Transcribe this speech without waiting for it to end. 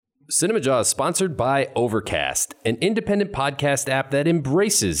CinemaJaw is sponsored by Overcast, an independent podcast app that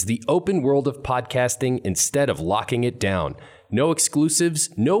embraces the open world of podcasting instead of locking it down. No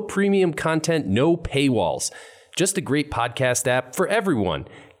exclusives, no premium content, no paywalls. Just a great podcast app for everyone.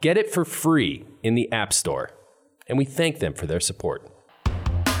 Get it for free in the App Store. And we thank them for their support.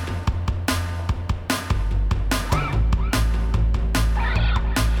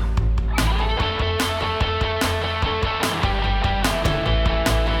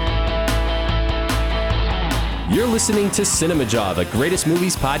 You're listening to CinemaJaw, the greatest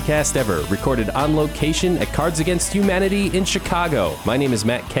movies podcast ever, recorded on location at Cards Against Humanity in Chicago. My name is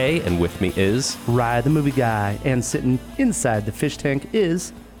Matt Kay, and with me is... Rye, the movie guy, and sitting inside the fish tank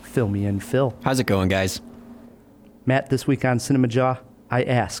is Filmy and Phil. How's it going, guys? Matt, this week on CinemaJaw, I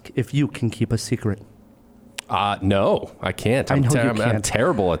ask if you can keep a secret. No, I can't. I'm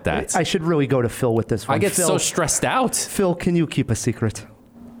terrible at that. I should really go to Phil with this one. I get Phil, so stressed out. Phil, can you keep a secret?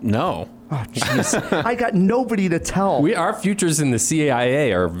 No. Oh, jeez. I got nobody to tell. Our futures in the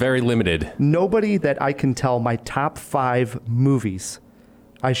CIA are very limited. Nobody that I can tell my top 5 movies.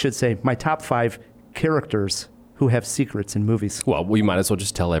 I should say my top 5 characters who have secrets in movies. Well, we might as well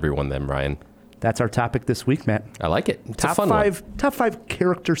just tell everyone then, Ryan. That's our topic this week, Matt. I like it. It's top a fun five, one. Top 5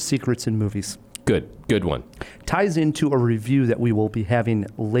 character secrets in movies. Good one. Ties into a review that we will be having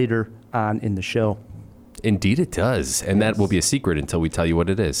later on in the show. Indeed it does. And that will be a secret until we tell you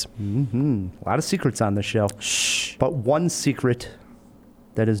what it is. Mm-hmm. A lot of secrets on the show. Shh. But one secret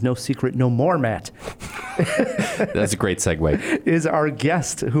that is no secret no more, Matt. That's a great segue. Is our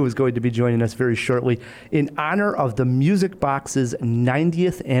guest who is going to be joining us very shortly in honor of the Musicbox's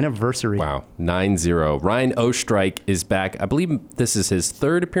 90th anniversary. Wow, 9-0. Ryan Oestreich is back. I believe this is his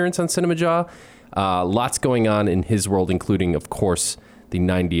 3rd appearance on CinemaJaw. Lots going on in his world, including, of course, the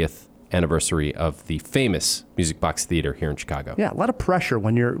 90th anniversary of the famous Musicbox Theater here in Chicago. Yeah, a lot of pressure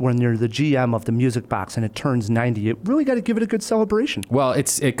when you're the GM of the Musicbox and it turns 90. You really got to give it a good celebration. Well,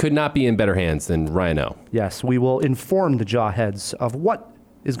 it could not be in better hands than Ryan O. Yes, we will inform the Jawheads of what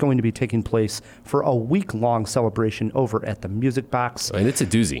is going to be taking place for a week-long celebration over at the Musicbox. And it's a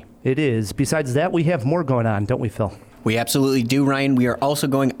doozy. It is. Besides that, we have more going on, don't we, Phil? We absolutely do, Ryan. We are also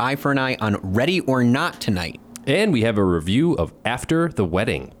going eye for an eye on Ready or Not tonight. And we have a review of After the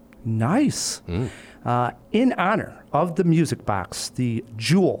Wedding. Nice. In honor of the Musicbox, the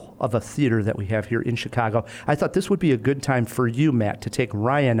jewel of a theater that we have here in Chicago, I thought this would be a good time for you, Matt, to take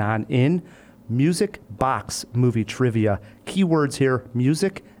Ryan on in Musicbox movie trivia. Keywords here,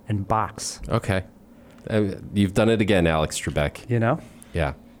 music and box. Okay. You've done it again, Alex Trebek. You know?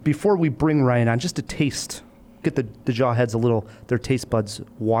 Yeah. Before we bring Ryan on, just a taste. Get the Jawheads their taste buds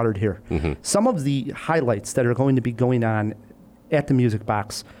watered here. Mm-hmm. Some of the highlights that are going to be going on at the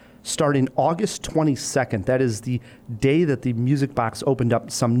Musicbox starting August 22nd. That is the day that the Musicbox opened up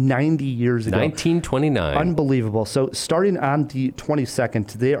some 90 years ago. 1929. Unbelievable. So starting on the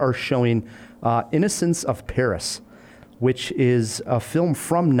 22nd, they are showing Innocents of Paris, which is a film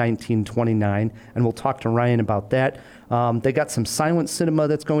from 1929, and we'll talk to Ryan about that. They got some silent cinema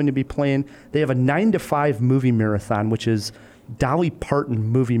that's going to be playing. They have a 9 to 5 movie marathon, which is Dolly Parton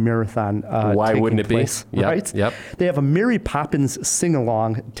movie marathon. Why wouldn't it place, be? Yep, right? Yep. They have a Mary Poppins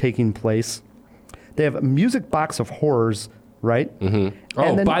sing-along taking place. They have a Musicbox of Horrors, right? Mm-hmm.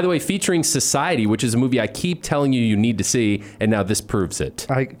 Oh, by the way, featuring Society, which is a movie I keep telling you need to see, and now this proves it.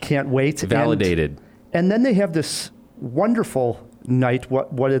 I can't wait. Validated. And then they have this wonderful night,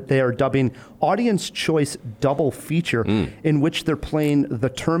 what they are dubbing Audience Choice Double Feature, in which they're playing The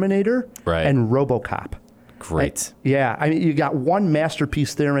Terminator and RoboCop. Great. Yeah, I mean, you got one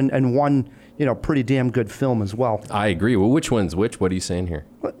masterpiece there and one, pretty damn good film as well. I agree. Well, which one's which? What are you saying here?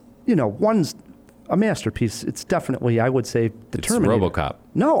 One's a masterpiece. It's definitely, I would say, The Terminator. It's RoboCop.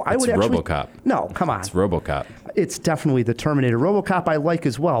 No, it's RoboCop. No, come on. It's RoboCop. It's definitely The Terminator. RoboCop I like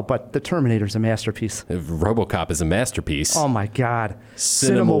as well, but The Terminator's a masterpiece. If RoboCop is a masterpiece. Oh my God.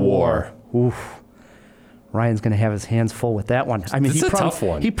 Cinema War. Oof. Ryan's going to have his hands full with that one. I mean, it's a tough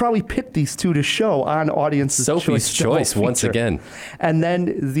one. He probably picked these two to show on Audience's Sophie's Choice once again. And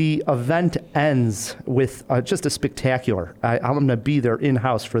then the event ends with just a spectacular. I'm going to be there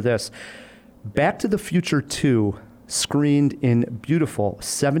in-house for this. Back to the Future 2 screened in beautiful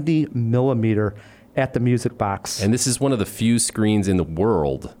 70 millimeter at the Musicbox. And this is one of the few screens in the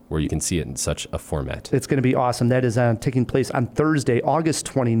world where you can see it in such a format. It's going to be awesome. That is taking place on Thursday, August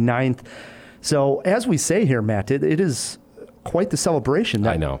 29th. So as we say here, Matt, it is quite the celebration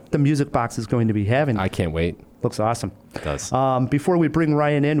that the Musicbox is going to be having. I can't wait. Looks awesome. It does. Before we bring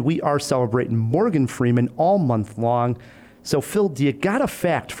Ryan in, we are celebrating Morgan Freeman all month long. So, Phil, do you got a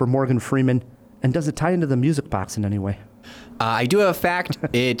fact for Morgan Freeman, and does it tie into the Musicbox in any way? I do have a fact.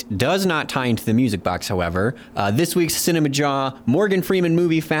 It does not tie into the music box, however. This week's CinemaJaw Morgan Freeman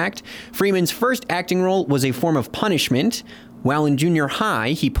movie fact. Freeman's first acting role was a form of punishment. While in junior high,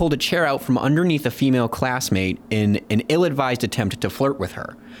 he pulled a chair out from underneath a female classmate in an ill-advised attempt to flirt with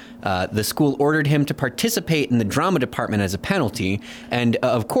her. The school ordered him to participate in the drama department as a penalty, and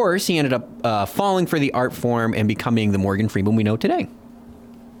of course, he ended up falling for the art form and becoming the Morgan Freeman we know today.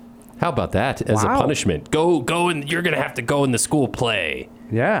 How about that as a punishment? Go, and you're going to have to go in the school play.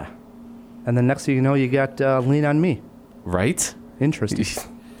 Yeah. And then next thing you know, you got Lean on Me. Right? Interesting.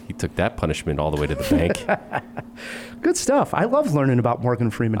 He took that punishment all the way to the bank. Good stuff. I love learning about Morgan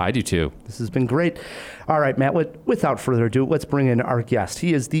Freeman. I do too. This has been great. All right, Matt, without further ado, let's bring in our guest.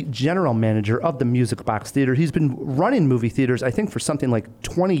 He is the general manager of the Musicbox Theater. He's been running movie theaters, I think, for something like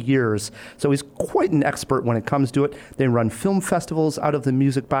 20 years. So he's quite an expert when it comes to it. They run film festivals out of the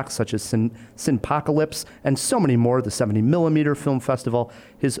Musicbox, such as Cinpocalypse and so many more, the 70mm Film Festival.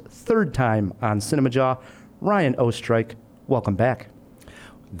 His third time on CinemaJaw, Ryan Oestreich. Welcome back.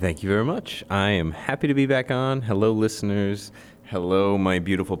 Thank you very much. I am happy to be back on. Hello, listeners. Hello, my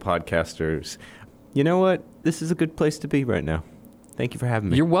beautiful podcasters. You know what? This is a good place to be right now. Thank you for having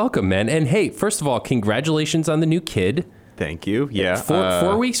me. You're welcome, man. And hey, first of all, congratulations on the new kid. Thank you. Yeah.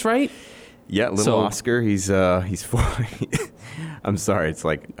 4 weeks, right? Yeah, little Oscar. He's 4. I'm sorry. It's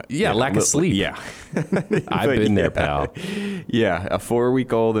like lack of sleep. Yeah, I've been there, pal. Yeah, a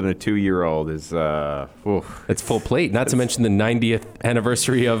 4-week-old and a 2-year-old is it's full plate. Not to mention the 90th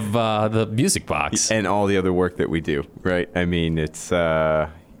anniversary of the Musicbox and all the other work that we do. Right? I mean, it's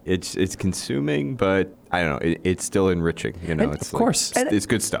consuming, but I don't know. It's still enriching. You know, of course, it's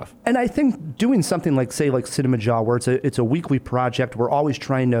good stuff. And I think doing something like CinemaJaw, where it's a weekly project, we're always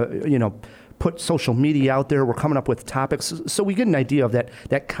trying to put social media out there. We're coming up with topics, so we get an idea of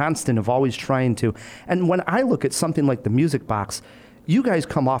that constant of always trying to. And when I look at something like the Musicbox, you guys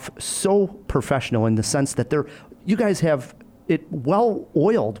come off so professional in the sense that you guys have it well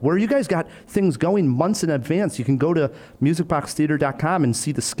oiled, where you guys got things going months in advance. You can go to musicboxtheater.com and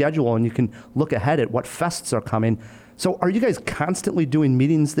see the schedule, and you can look ahead at what fests are coming. So are you guys constantly doing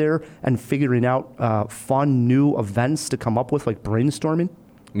meetings there and figuring out fun new events to come up with, like brainstorming?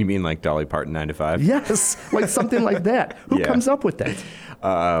 You mean like Dolly Parton 9 to 5? Yes, like something like that. Who comes up with that?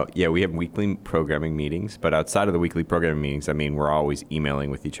 We have weekly programming meetings, but outside of the weekly programming meetings, I mean, we're always emailing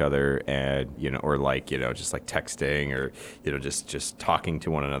with each other and, or just like texting or, just talking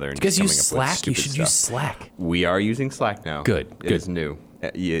to one another. And you guys use Slack? You should use Slack. We are using Slack now. Good. It is new.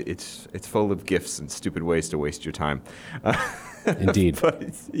 It's full of gifts and stupid ways to waste your time. Indeed.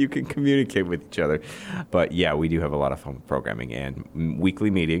 But you can communicate with each other. But yeah, we do have a lot of fun with programming and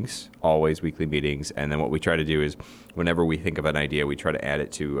weekly meetings, always weekly meetings. And then what we try to do is whenever we think of an idea, we try to add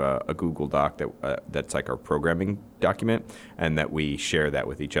it to a Google Doc that's like our programming document, and that we share that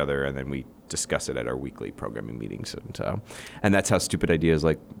with each other, and then we discuss it at our weekly programming meetings. And that's how stupid ideas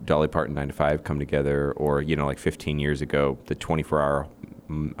like Dolly Parton 9 to 5 come together, or, like 15 years ago, the 24-hour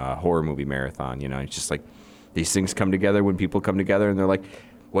horror movie marathon. It's just like, these things come together when people come together and they're like,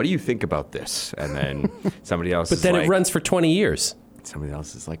 what do you think about this? And then somebody else is like... But then it runs for 20 years. Somebody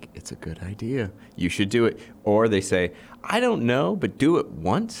else is like, it's a good idea. You should do it. Or they say, I don't know, but do it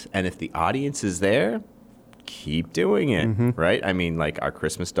once. And if the audience is there, keep doing it, right? I mean, like our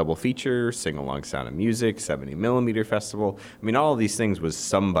Christmas double feature, Sing Along Sound of Music, 70mm Festival. I mean, all of these things was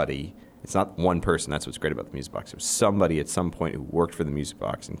somebody... It's not one person. That's what's great about the Musicbox. It was somebody at some point who worked for the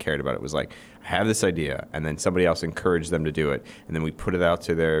Musicbox and cared about it. It was like, I have this idea, and then somebody else encouraged them to do it, and then we put it out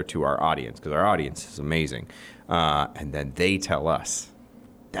to our audience, because our audience is amazing. And then they tell us,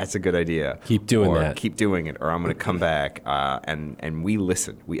 that's a good idea. Keep doing that. Keep doing it, or I'm going to come back. And we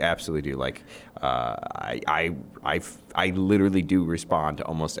listen. We absolutely do. Like, I literally do respond to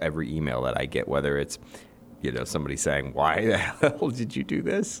almost every email that I get, whether it's somebody saying, why the hell did you do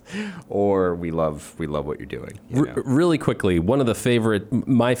this? Or we love what you're doing. Really quickly, one of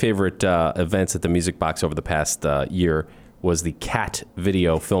my favorite events at the Musicbox over the past year was the Cat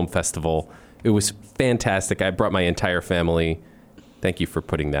Video Film Festival. It was fantastic. I brought my entire family. Thank you for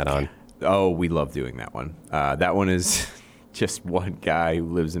putting that on. Oh, we love doing that one. That one is... just one guy who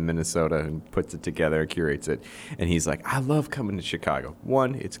lives in Minnesota and puts it together, curates it. And he's like, I love coming to Chicago.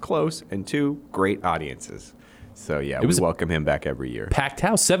 1, it's close, and 2, great audiences. So, yeah, we welcome him back every year. Packed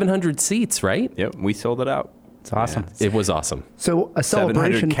house, 700 seats, right? Yep, we sold it out. It's awesome. Yeah, it was awesome. So a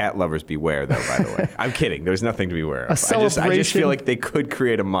celebration. 700 cat lovers beware, though, by the way. I'm kidding. There's nothing to beware of. I just feel like they could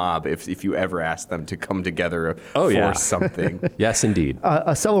create a mob if you ever asked them to come together for something. Yes, indeed.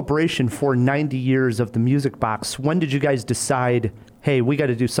 A celebration for 90 years of the Musicbox. When did you guys decide, hey, we got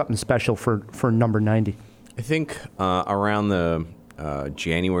to do something special for number 90? I think around the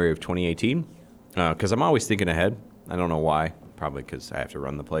January of 2018, because I'm always thinking ahead. I don't know why. Probably because I have to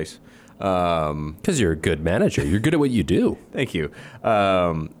run the place. Because you're a good manager. You're good at what you do. Thank you.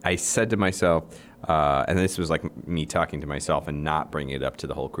 I said to myself, and this was like me talking to myself and not bringing it up to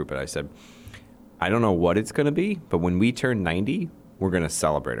the whole group, but I said, I don't know what it's going to be, but when we turn 90, we're going to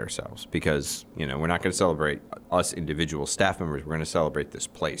celebrate ourselves because, we're not going to celebrate us individual staff members. We're going to celebrate this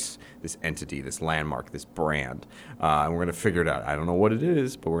place, this entity, this landmark, this brand. And we're going to figure it out. I don't know what it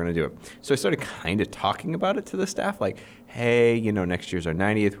is, but we're going to do it. So I started kind of talking about it to the staff, like, hey, next year's our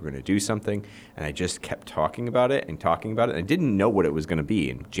 90th. We're going to do something. And I just kept talking about it. And I didn't know what it was going to be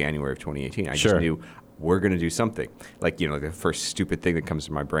in January of 2018. I just knew we're going to do something. Like, the first stupid thing that comes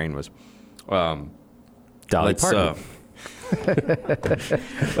to my brain was, Dolly Parton.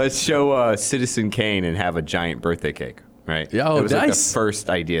 Let's show Citizen Kane and have a giant birthday cake, right? Oh, that was nice. Like the first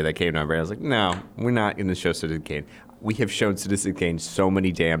idea that came to my brain. I was like, no, we're not going to show Citizen Kane. We have shown Citizen Kane so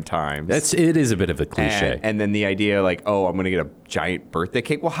many damn times. It is a bit of a cliche. And then the idea like, oh, I'm going to get a giant birthday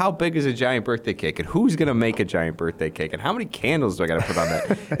cake. Well, how big is a giant birthday cake? And who's going to make a giant birthday cake? And how many candles do I got to put on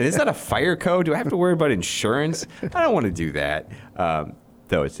that? And is that a fire code? Do I have to worry about insurance? I don't want to do that.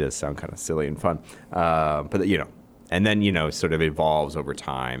 Though it does sound kind of silly and fun. But, and then, it sort of evolves over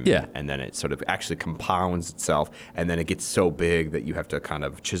time. Yeah. And then it sort of actually compounds itself. And then it gets so big that you have to kind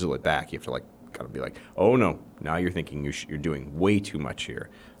of chisel it back. You have to kind of be like, oh, no, now you're thinking you're doing way too much here.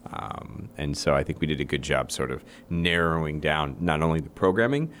 And so I think we did a good job sort of narrowing down not only the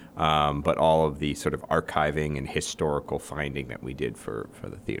programming, but all of the sort of archiving and historical finding that we did for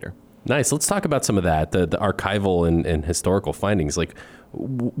the theater. Nice. Let's talk about some of that, the archival and historical findings. Like,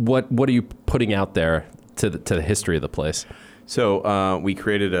 what are you putting out there to the history of the place? So we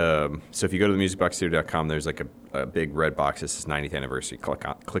created so if you go to the musicboxtheater.com, there's like a big red box that says 90th anniversary.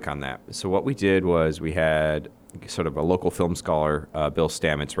 Click on that. So what we did was we had sort of a local film scholar, Bill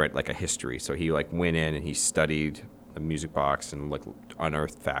Stamets, write like a history. So he went in and he studied the Musicbox and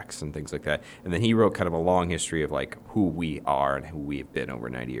unearthed facts and things like that. And then he wrote kind of a long history of who we are and who we have been over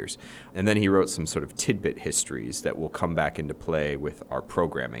 90 years. And then he wrote some sort of tidbit histories that will come back into play with our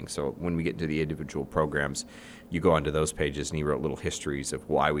programming. So when we get into the individual programs, you go onto those pages and he wrote little histories of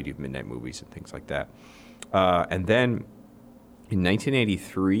why we do midnight movies and things like that. And then in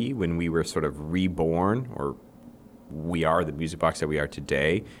 1983, when we were sort of reborn, or we are the Musicbox that we are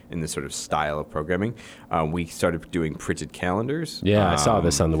today in this sort of style of programming, we started doing printed calendars. Yeah, I saw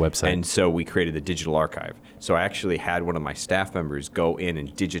this on the website. And so we created the digital archive. So I actually had one of my staff members go in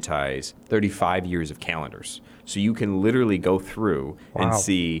and digitize 35 years of calendars. So you can literally go through and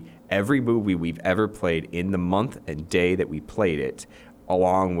see every movie we've ever played in the month and day that we played it,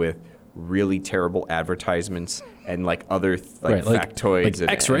 along with really terrible advertisements and other factoids and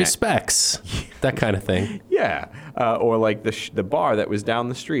X-ray specs, that kind of thing. Yeah, or the bar that was down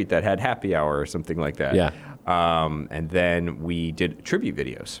the street that had happy hour or something like that. Yeah. And then we did tribute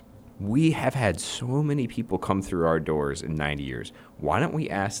videos. We have had so many people come through our doors in 90 years. Why don't we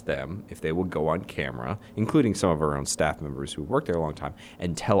ask them if they will go on camera, including some of our own staff members who worked there a long time,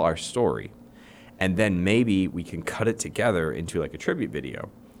 and tell our story? And then maybe we can cut it together into a tribute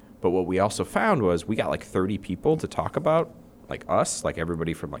video. But what we also found was we got 30 people to talk about, us,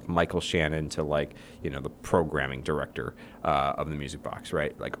 everybody from Michael Shannon to the programming director of the Musicbox,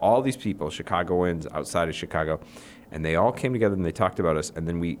 right? All these people, Chicagoans, outside of Chicago, and they all came together and they talked about us. And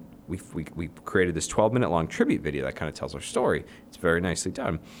then we created this 12-minute long tribute video that kind of tells our story. It's very nicely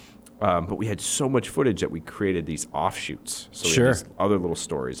done. But we had so much footage that we created these offshoots. So we had these other little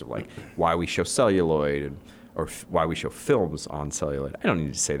stories of why we show celluloid or why we show films on celluloid. I don't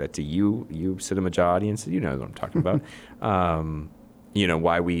need to say that to you CinemaJaw audience. You know what I'm talking about.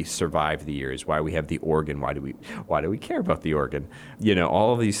 Why we survive the years, why we have the organ, why do we care about the organ?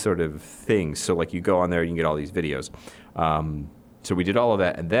 All of these sort of things. So you go on there and you can get all these videos. So we did all of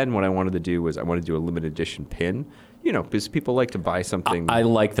that. And then what I wanted to do was I wanted to do a limited edition pin, because people like to buy something. I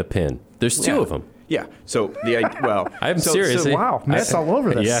like the pin. There's two of them. Yeah. So I'm serious. Wow, Matt's all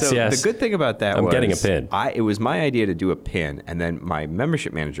over this. Yes, yes. The good thing about that I'm was getting a pin. It was my idea to do a pin, and then my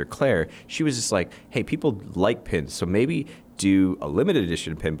membership manager Claire, she was just like, "Hey, people like pins, so maybe do a limited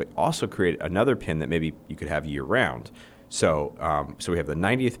edition pin, but also create another pin that maybe you could have year round." So, we have the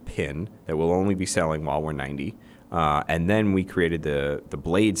 90th pin that will only be selling while we're 90, and then we created the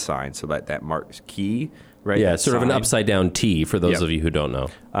blade sign, so that marquee. Right? Yeah, sort of an upside down T for those of you who don't know.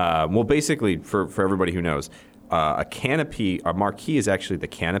 Well, basically, for everybody who knows, a marquee is actually the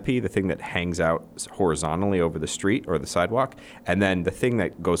canopy, the thing that hangs out horizontally over the street or the sidewalk, and then the thing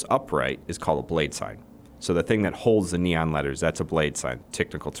that goes upright is called a blade sign. So the thing that holds the neon letters, that's a blade sign,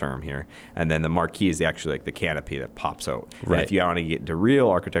 technical term here. And then the marquee is actually like the canopy that pops out. Right. And if you want to get into real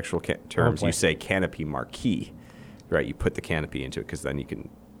architectural terms, boy. you say canopy marquee, right? You put the canopy into it because then you can,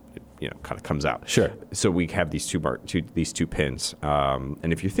 kind of comes out. Sure. So we have these two pins.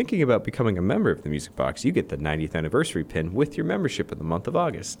 And if you're thinking about becoming a member of the Music Box, you get the 90th anniversary pin with your membership in the month of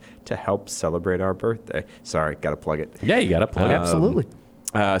August to help celebrate our birthday. Sorry, got to plug it. Yeah, you got to plug it. Absolutely.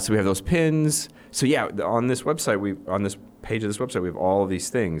 So we have those pins. So yeah, on this website, on this page of this website, we have all of these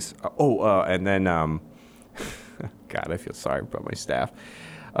things. And then, God, I feel sorry about my staff.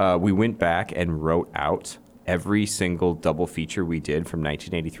 We went back and wrote out every single double feature we did from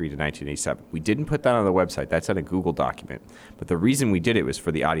 1983 to 1987. We didn't put that on the website. That's on a Google document. But the reason we did it was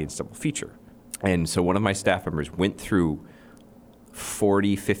for the audience double feature. And so one of my staff members went through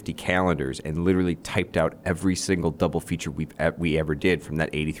 40, 50 calendars and literally typed out every single double feature we ever did from that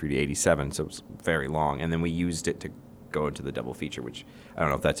 83 to 87. So it was very long. And then we used it to go into the double feature, which I don't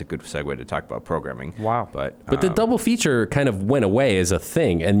know if that's a good segue to talk about programming. Wow. But the double feature kind of went away as a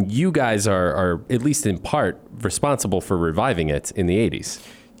thing, and you guys are at least in part responsible for reviving it in the 80s.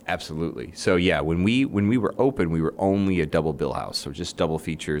 Absolutely. So yeah, when we were open, we were only a double bill house. So just double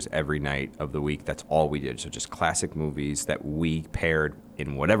features every night of the week. That's all we did. So just classic movies that we paired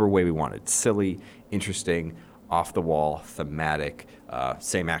in whatever way we wanted. Silly, interesting, off the wall, thematic,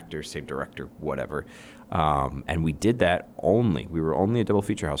 same actor, same director, whatever. And we did that we were only a double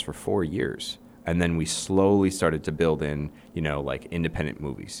feature house for 4 years. And then we slowly started to build in, like independent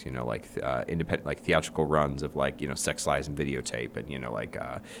movies, independent, like theatrical runs of Sex, Lies, and Videotape,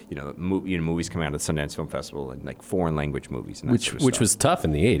 and movies coming out of the Sundance Film Festival and like foreign language movies, and that sort of Which stuff. was tough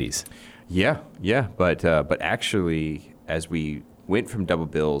in the 80s. Yeah, but actually, as we went from double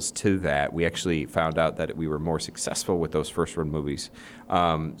bills to that, we actually found out that we were more successful with those first run movies.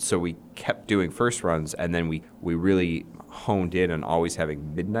 So we kept doing first runs, and then we really honed in on always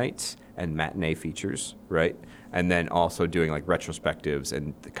having midnights and matinee features, right? And then also doing like retrospectives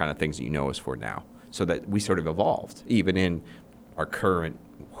and the kind of things that you know us for now. So that we sort of evolved, even in our current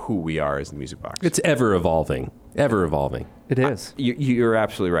who we are as the Music Box. It's ever evolving. Ever evolving. It is. You're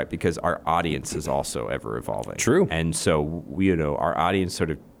absolutely right, because our audience is also ever evolving. True. And so our audience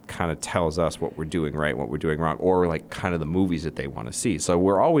sort of kind of tells us what we're doing right, what we're doing wrong, or like kind of the movies that they want to see. So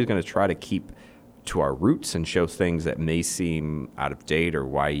we're always going to try to keep to our roots and show things that may seem out of date or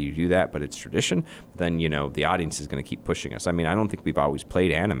why you do that, but it's tradition. Then, the audience is going to keep pushing us. I mean, I don't think we've always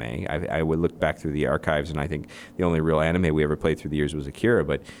played anime. I would look back through the archives, and I think the only real anime we ever played through the years was Akira.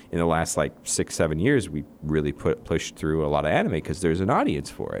 But in the last 6-7 years, we really pushed through a lot of anime because there's an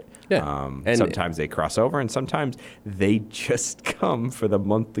audience for it. Yeah. And sometimes they cross over, and sometimes they just come for the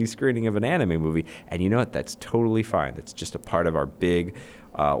monthly screening of an anime movie. And you know what? That's totally fine. That's just a part of our big,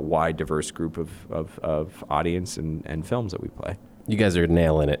 wide, diverse group of audience and films that we play. You guys are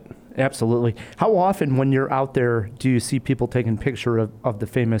nailing it. Absolutely. How often, when you're out there, do you see people taking picture of the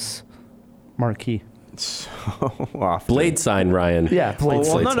famous marquee? So often. Blade sign, Ryan. Yeah, blade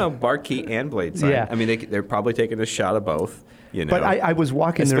sign. No, marquee and blade sign. Yeah. I mean, they're probably taking a shot of both. But I was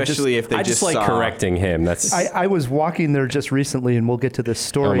walking there especially if they I just like saw. correcting him. That's I was walking there just recently, and we'll get to this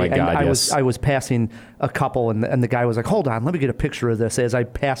story. Oh my God, and yes. I was passing a couple, and the guy was like, "Hold on, let me get a picture of this." As I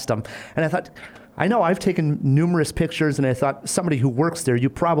passed him, and I thought, I know I've taken numerous pictures, and I thought somebody who works there, you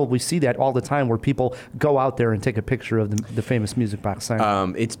probably see that all the time, where people go out there and take a picture of the famous Music Box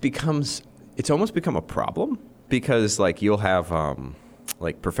sign. It's almost become a problem, because you'll have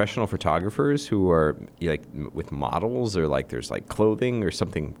professional photographers who are with models, or there's clothing or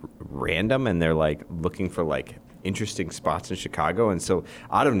something random, and they're looking for interesting spots in Chicago, and so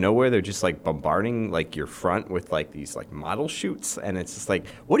out of nowhere they're just bombarding your front with these model shoots, and it's just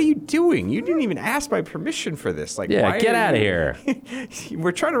what are you doing? You didn't even ask my permission for this. yeah, why get are out of you- here.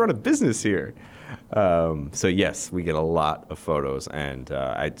 We're trying to run a business here. So yes, we get a lot of photos, and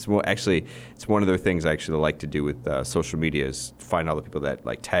it's one of the things I actually like to do with social media is find all the people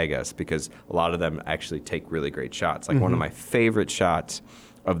that tag us, because a lot of them actually take really great shots. One of my favorite shots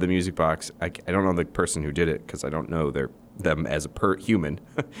of the Music Box, I don't know the person who did it, because I don't know them as a human.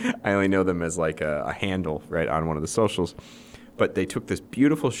 I only know them as a handle right on one of the socials. But they took this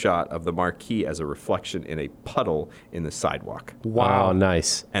beautiful shot of the marquee as a reflection in a puddle in the sidewalk. Wow,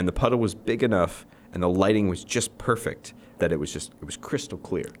 nice. And the puddle was big enough, and the lighting was just perfect, that it was crystal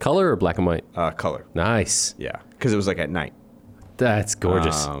clear. Color or black and white? Color. Nice. Yeah, because it was at night. That's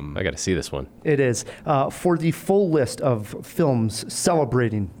gorgeous. I got to see this one. It is. For the full list of films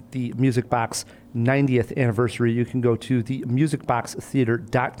celebrating the Music Box 90th anniversary, you can go to the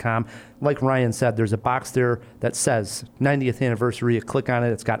musicboxtheater.com. Like Ryan said, there's a box there that says 90th anniversary. You click on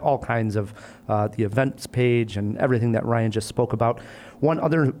it. It's got all kinds of the events page and everything that Ryan just spoke about. One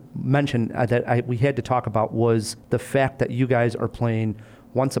other mention that we had to talk about was the fact that you guys are playing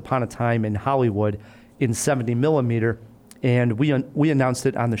Once Upon a Time in Hollywood in 70 millimeter. And we announced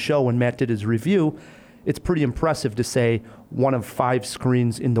it on the show when Matt did his review. It's pretty impressive to say one of 5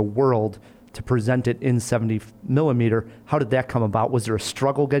 screens in the world to present it in 70 millimeter. How did that come about? Was there a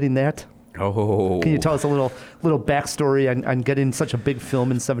struggle getting that? Oh. Can you tell us a little backstory on getting such a big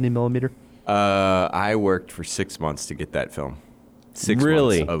film in 70 millimeter? I worked for 6 months to get that film. 6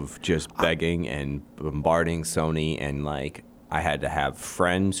 Really? months of just begging and bombarding Sony, and like I had to have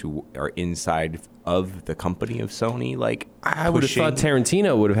friends who are inside of the company of Sony. Like I would have thought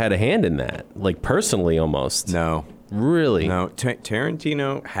Tarantino would have had a hand in that, like personally almost. No. Really? No,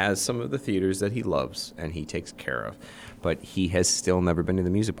 Tarantino has some of the theaters that he loves and he takes care of, but he has still never been to the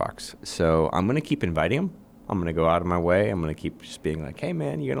Music Box. So I'm going to keep inviting him. I'm going to go out of my way. I'm going to keep just being like, hey,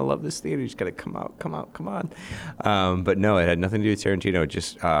 man, you're going to love this theater. You just got to come on. But no, it had nothing to do with Tarantino.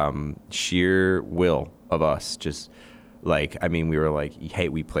 Just sheer will of us. Just like, I mean, we were like, hey,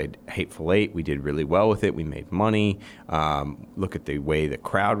 we played Hateful Eight. We did really well with it. We made money. Look at the way the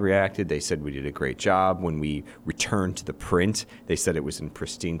crowd reacted. They said we did a great job. When we returned to the print, they said it was in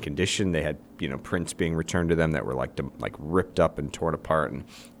pristine condition. They had, prints being returned to them that were like ripped up and torn apart and,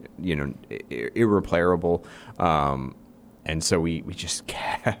 irreparable. And so we just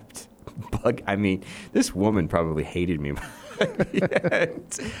kept I mean, this woman probably hated me.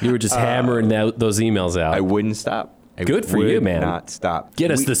 You were just hammering those emails out. I wouldn't stop. Good for you, man. Not stop. Get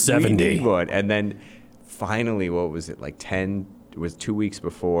us to 70. We need one. And then finally, what was it, like 10, it was 2 weeks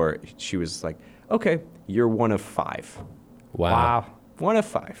before, she was like, okay, you're one of 5. Wow. One of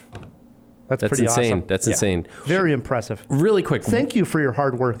 5. That's That's pretty insane. awesome. That's insane. Very impressive. Really quick. Thank you for your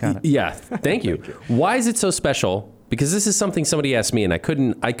hard work on it. Yeah, thank you. Why is it so special? Because this is something somebody asked me and I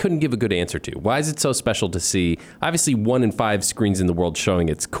couldn't give a good answer to. Why is it so special to see, obviously 1 in 5 screens in the world showing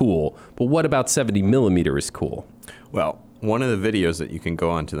it's cool, but what about 70 millimeter is cool? Well, one of the videos that you can go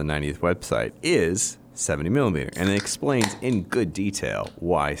onto the 90th website is 70 millimeter, and it explains in good detail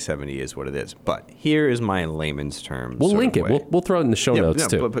why 70 is what it is. But here is my layman's terms. We'll link it. We'll throw it in the show notes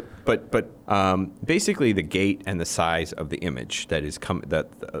too. But basically, the gate and the size of the image that is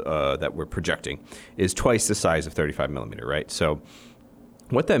that we're projecting is twice the size of 35 millimeter, right? So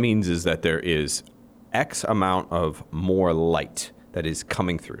what that means is that there is X amount of more light that is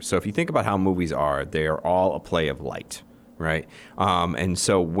coming through. So if you think about how movies are, they are all a play of light, right? And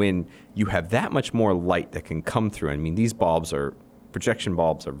so when you have that much more light that can come through, I mean, these projection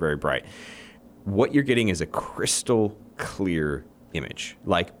bulbs are very bright. What you're getting is a crystal clear image,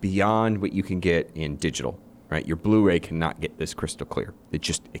 like beyond what you can get in digital, right? Your Blu-ray cannot get this crystal clear.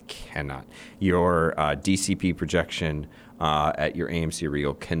 It cannot. Your DCP projection at your AMC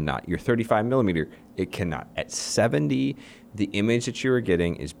reel cannot. Your 35 millimeter, it cannot. At 70, the image that you are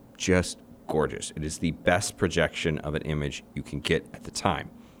getting is just gorgeous. It is the best projection of an image you can get at the time,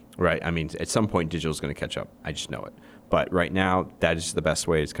 right? I mean, at some point, digital is going to catch up. I just know it. But right now, that is the best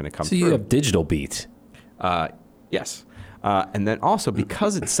way it's going to come through. So you have digital beat. Yes. And then also,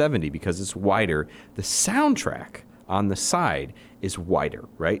 because it's 70, because it's wider, the soundtrack on the side is wider,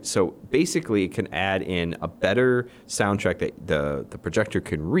 right? So basically, it can add in a better soundtrack that the projector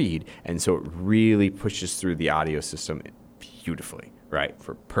can read, and so it really pushes through the audio system beautifully, right,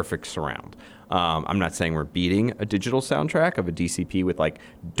 for perfect surround. I'm not saying we're beating a digital soundtrack of a DCP with like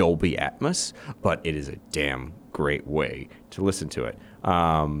Dolby Atmos, but it is a damn great way to listen to it.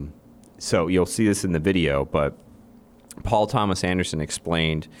 So you'll see this in the video, but Paul Thomas Anderson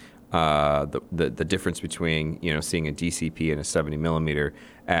explained the difference between seeing a DCP and a 70 millimeter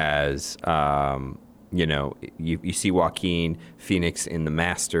as you see Joaquin Phoenix in The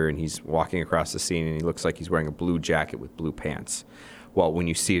Master, and he's walking across the scene, and he looks like he's wearing a blue jacket with blue pants. Well, when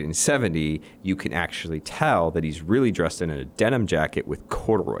you see it in 70, you can actually tell that he's really dressed in a denim jacket with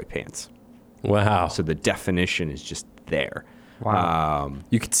corduroy pants. Wow. So the definition is just there. Wow.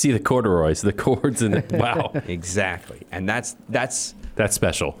 You could see the corduroys, the cords, and wow. Exactly. And that's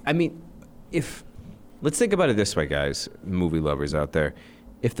special. I mean, let's think about it this way, guys, movie lovers out there.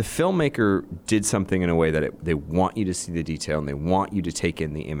 If the filmmaker did something in a way that they want you to see the detail and they want you to take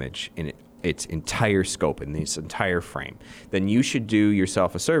in the image in its entire scope and its entire frame, then you should do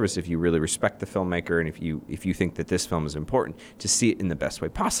yourself a service if you really respect the filmmaker and if you think that this film is important, to see it in the best way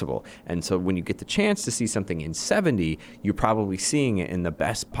possible. And so when you get the chance to see something in 70, you're probably seeing it in the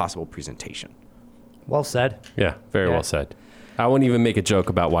best possible presentation. Well said. Yeah, very well said. I won't even make a joke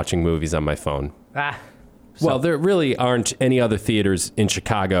about watching movies on my phone. Well, there really aren't any other theaters in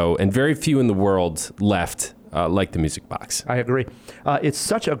Chicago, and very few in the world left like the Musicbox. I agree. It's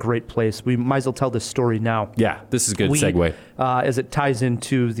such a great place. We might as well tell this story now. Yeah, this is a good segue. As it ties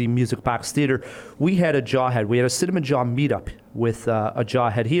into the Musicbox Theater, we had a Jawhead. We had a CinemaJaw meetup with a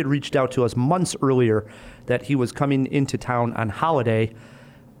Jawhead. He had reached out to us months earlier that he was coming into town on holiday,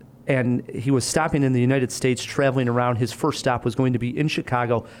 and he was stopping in the United States, traveling around. His first stop was going to be in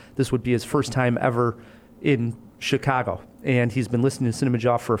Chicago. This would be his first time ever in Chicago. And he's been listening to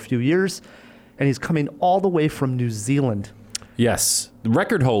CinemaJaw for a few years, and he's coming all the way from New Zealand. Yes, the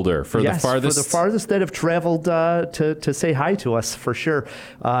record holder for the farthest. For the farthest that have traveled to say hi to us, for sure.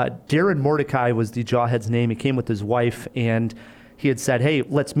 Darren Mordecai was the Jawhead's name. He came with his wife, and he had said, hey,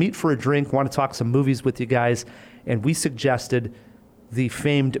 let's meet for a drink. Want to talk some movies with you guys. And we suggested the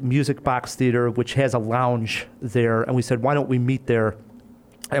famed Musicbox Theater, which has a lounge there. And we said, why don't we meet there?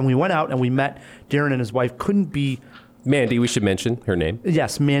 And we went out and we met Darren and his wife. Couldn't be... Mandy, we should mention her name.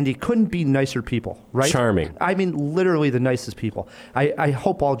 Yes, Mandy. Couldn't be nicer people, right? Charming. I mean, literally the nicest people. I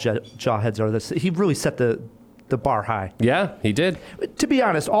hope all Jawheads are this. He really set the bar high. Yeah, he did. To be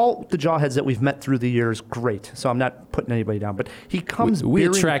honest, all the Jawheads that we've met through the years, great. So I'm not putting anybody down. But he comes We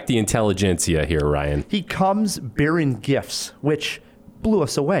attract the intelligentsia here, Ryan. He comes bearing gifts, which blew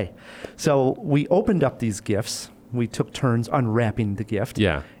us away. So we opened up these gifts. We took turns unwrapping the gift.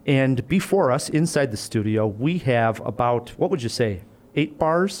 Yeah. And before us, inside the studio, we have about, what would you say, 8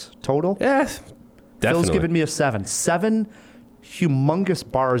 bars total? Yeah, definitely. Phil's giving me a 7. 7 humongous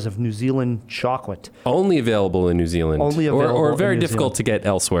bars of New Zealand chocolate. Only available in New Zealand. Only available or in very New difficult Zealand. to get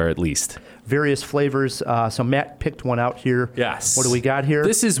elsewhere, at least. Various flavors. So Matt picked one out here. Yes. What do we got here?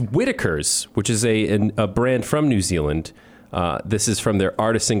 This is Whitaker's, which is a brand from New Zealand. This is from their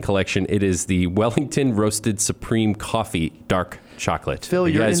artisan collection. It is the Wellington Roasted Supreme Coffee Dark Chocolate. Phil, Are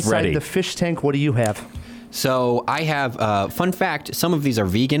you you're guys inside ready? the fish tank. What do you have? So I have, fun fact, some of these are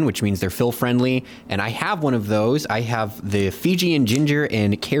vegan, which means they're Phil-friendly, and I have one of those. I have the Fijian Ginger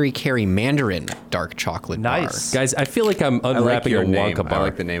and Keri Keri Mandarin Dark Chocolate Nice. Guys, I feel like I'm I like unwrapping your a name. Wonka bar. I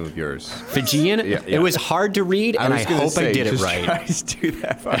like the name of yours. bar. Fijian? Yeah. It was hard to read, and I was gonna hope say, I did it just right. try to do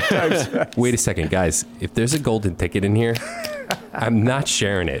that 5 times fast. Wait a second, guys. If there's a golden ticket in here, I'm not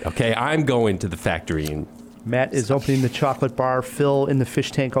sharing it, okay? I'm going to the factory and... Matt is opening the chocolate bar. Phil in the fish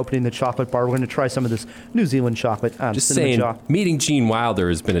tank opening the chocolate bar. We're going to try some of this New Zealand chocolate on Just saying, CinemaJaw. meeting Gene Wilder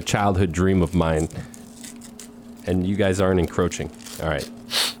has been a childhood dream of mine. And you guys aren't encroaching. All right.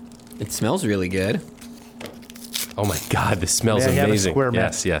 It smells really good. Oh my God, this smells May I have a amazing. square,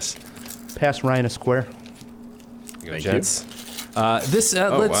 Matt? Yes. Pass Ryan a square. Thank Gents. Let's.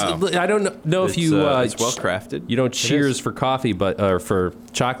 wow. I don't know if It's, you. it's well crafted. You don't cheers for coffee, or for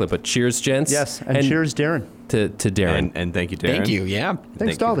chocolate, but cheers, gents. Yes, and cheers, Darren. to Darren. And thank you, Darren. Thank you, yeah.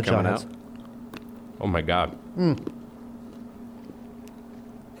 Thanks to all the for coming Jawheads. out. Oh my God.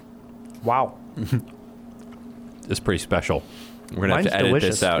 Wow. It's pretty special. We're gonna have Mine's to edit delicious.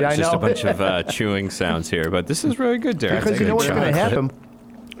 this out. Yeah, It's I just a know. bunch of chewing sounds here, but this is really good, Darren. Because you know what's going to chocolate. happen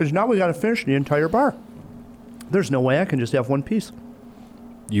is now we got to finish the entire bar. There's no way I can just have one piece.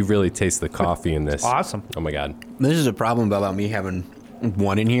 You really taste the coffee in this. Awesome. Oh my God. This is a problem about me having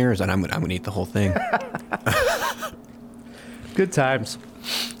one in here, is that I'm gonna eat the whole thing. Good times.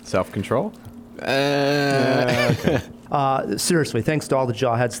 Self-control. Seriously, thanks to all the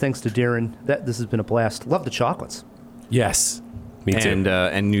Jawheads. Thanks to Darren. This has been a blast. Love the chocolates. Yes. Me too.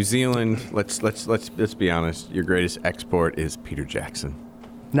 And New Zealand. Let's be honest. Your greatest export is Peter Jackson.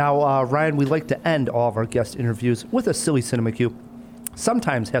 Now, Ryan, we like to end all of our guest interviews with a silly cinema cue.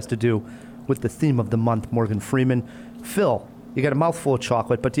 Sometimes has to do with the theme of the month, Morgan Freeman. Phil, you got a mouthful of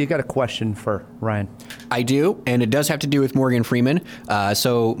chocolate, but do you got a question for Ryan? I do, and it does have to do with Morgan Freeman.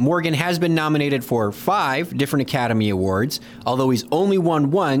 So Morgan has been nominated for 5 different Academy Awards, although he's only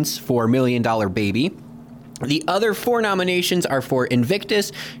won once for $1 Million Baby. The other 4 nominations are for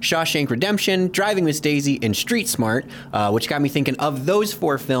Invictus, Shawshank Redemption, Driving Miss Daisy, and Street Smart, which got me thinking, of those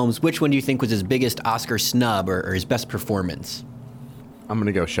 4 films, which one do you think was his biggest Oscar snub or his best performance? I'm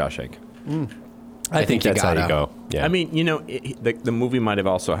gonna go Shawshank. I think that's how you gotta. go. Yeah. I mean, you know, the movie might have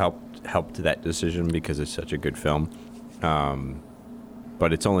also helped that decision because it's such a good film,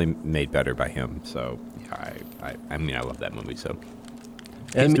 but it's only made better by him. So I mean, I love that movie. So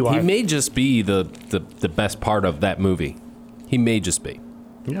and do he I. may just be the best part of that movie. He may just be.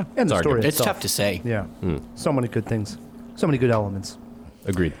 yeah, And the story It's itself. tough to say. Yeah. So many good things. So many good elements.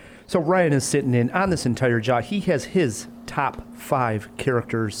 Agreed. So Ryan is sitting in on this entire job. He has his top 5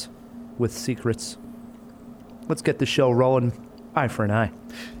 characters with secrets. Let's get the show rolling. Eye for an eye.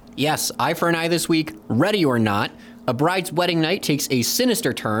 Yes, Eye for an Eye this week, ready or not. A bride's wedding night takes a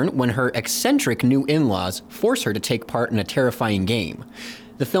sinister turn when her eccentric new in-laws force her to take part in a terrifying game.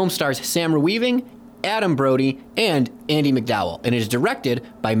 The film stars Sam Weaving, Adam Brody, and Andy McDowell, and is directed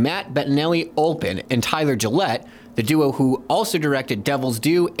by Matt Bettinelli-Olpin and Tyler Gillette, the duo who also directed Devil's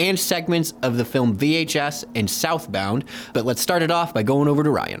Due and segments of the film VHS and Southbound. But let's start it off by going over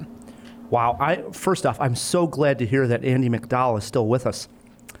to Ryan. Wow. First off, I'm so glad to hear that Andy McDowell is still with us.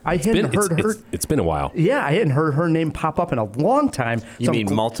 It's been a while. Yeah, I hadn't heard her name pop up in a long time. You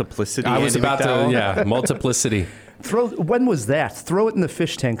mean Multiplicity? I was about to, Multiplicity. When was that? Throw it in the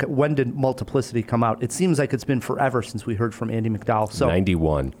fish tank. When did Multiplicity come out? It seems like it's been forever since we heard from Andy McDowell. So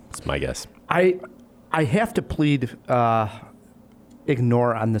 91, that's my guess. I have to plead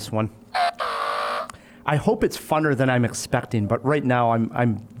ignore on this one. I hope it's funner than I'm expecting, but right now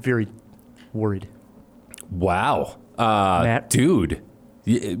I'm very worried. Wow. Matt? Dude.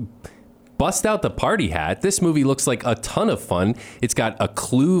 Bust out the party hat. This movie looks like a ton of fun. It's got a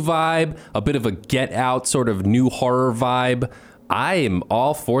Clue vibe, a bit of a Get Out sort of new horror vibe. I am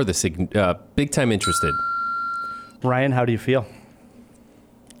all for this, big time interested. Ryan, how do you feel?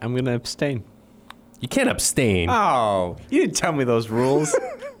 I'm going to abstain. You can't abstain. Oh, you didn't tell me those rules.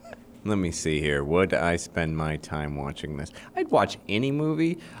 Let me see here. Would I spend my time watching this? I'd watch any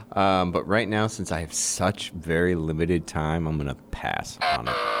movie, but right now, since I have such very limited time, I'm going to pass on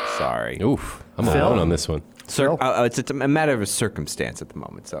it. Sorry. Oof, I'm alone on this one. It's a matter of a circumstance at the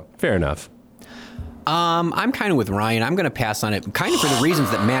moment, so. Fair enough. I'm kind of with Ryan. I'm going to pass on it, kind of for the reasons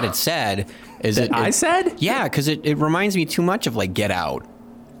that Matt had said. I said? Yeah, because it reminds me too much of like Get Out.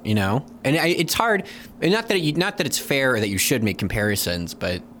 You know, and it's hard. And not that it's fair that you should make comparisons,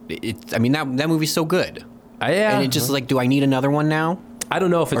 but that movie's so good. Yeah. And it's just like, do I need another one now? I don't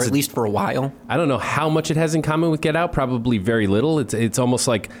know if it's at least for a while. I don't know how much it has in common with Get Out. Probably very little. It's almost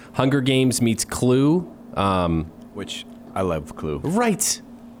like Hunger Games meets Clue. Which I love Clue. Right.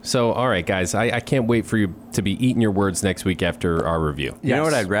 So, all right, guys, I can't wait for you to be eating your words next week after our review. You know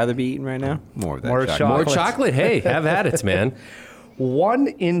what I'd rather be eating right now? More of that chocolate. More chocolate. Hey, have at it, man. 1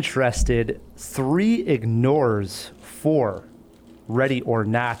 interested, 3 ignores, 4 ready or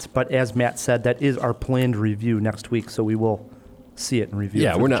not. But as Matt said, that is our planned review next week, so we will see it and review it.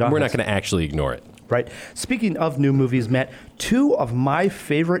 Yeah, we're not going to actually ignore it. Right. Speaking of new movies, Matt, 2 of my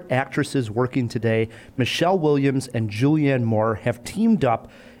favorite actresses working today, Michelle Williams and Julianne Moore, have teamed up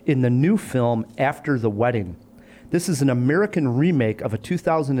in the new film After the Wedding. This is an American remake of a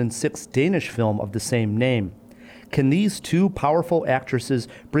 2006 Danish film of the same name. Can these 2 powerful actresses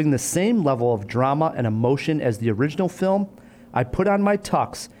bring the same level of drama and emotion as the original film? I put on my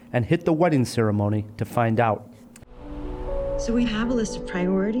tux and hit the wedding ceremony to find out. So we have a list of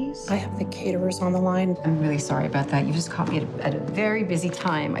priorities? I have the caterers on the line. I'm really sorry about that. You just caught me at a very busy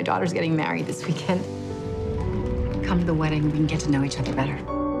time. My daughter's getting married this weekend. Come to the wedding, we can get to know each other better.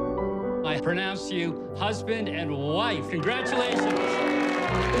 I pronounce you husband and wife. Congratulations.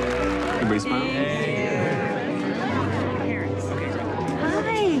 Everybody smile.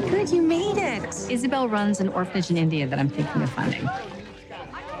 Hi, good, you made it. Isabel runs an orphanage in India that I'm thinking of funding.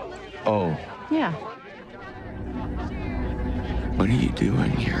 Oh. Yeah. What are you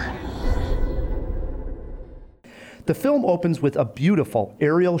doing here? The film opens with a beautiful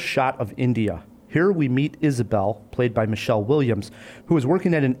aerial shot of India. Here we meet Isabel, played by Michelle Williams, who is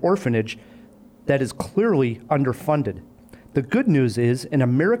working at an orphanage that is clearly underfunded. The good news is an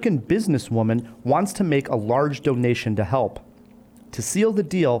American businesswoman wants to make a large donation to help. To seal the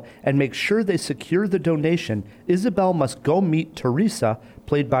deal and make sure they secure the donation, Isabel must go meet Teresa,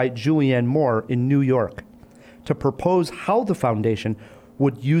 played by Julianne Moore, in New York, to propose how the foundation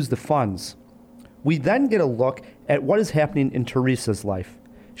would use the funds. We then get a look at what is happening in Teresa's life.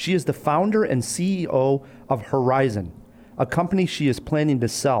 She is the founder and CEO of Horizon, a company she is planning to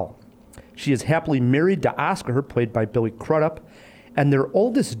sell. She is happily married to Oscar, played by Billy Crudup, and their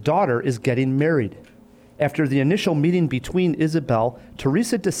oldest daughter is getting married. After the initial meeting between Isabel,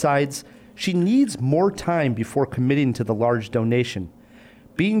 Teresa decides she needs more time before committing to the large donation.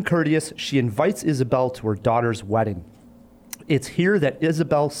 Being courteous, she invites Isabel to her daughter's wedding. It's here that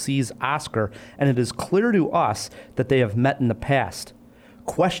Isabel sees Oscar, and it is clear to us that they have met in the past.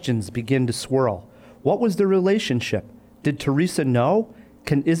 Questions begin to swirl. What was their relationship? Did Teresa know?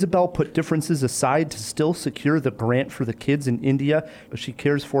 Can Isabel put differences aside to still secure the grant for the kids in India she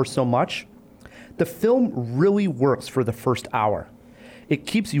cares for so much? The film really works for the first hour. It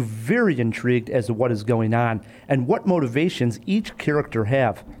keeps you very intrigued as to what is going on and what motivations each character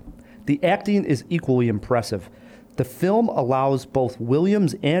have. The acting is equally impressive. The film allows both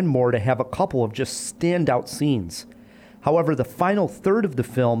Williams and Moore to have a couple of just standout scenes. However, the final third of the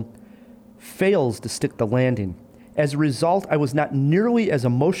film fails to stick the landing. As a result, I was not nearly as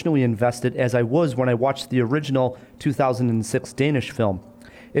emotionally invested as I was when I watched the original 2006 Danish film.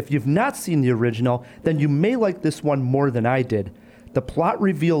 If you've not seen the original, then you may like this one more than I did. The plot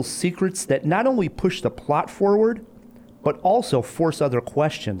reveals secrets that not only push the plot forward, but also force other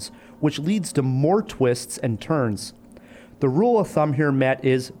questions, which leads to more twists and turns. The rule of thumb here, Matt,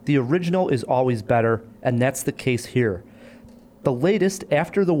 is the original is always better, and that's the case here. The latest,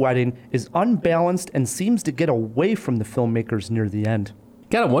 After the Wedding, is unbalanced and seems to get away from the filmmakers near the end.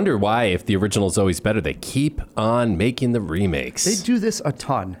 Gotta wonder why, if the original is always better, they keep on making the remakes. They do this a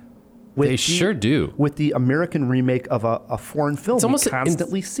ton. They sure do. With the American remake of a foreign film, It's almost we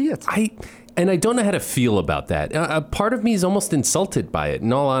constantly see it. I don't know how to feel about that. A part of me is almost insulted by it,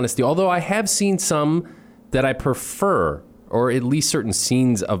 in all honesty. Although I have seen some that I prefer, or at least certain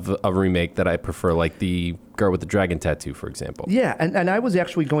scenes of a remake that I prefer, like the girl with the dragon tattoo, for example. Yeah, and I was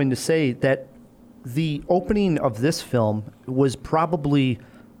actually going to say that the opening of this film was probably...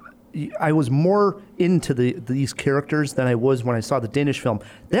 I was more into these characters than I was when I saw the Danish film.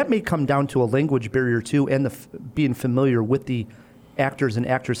 That may come down to a language barrier, too, and being familiar with the actors and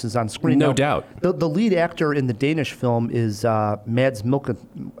actresses on screen. No doubt. The lead actor in the Danish film is Mads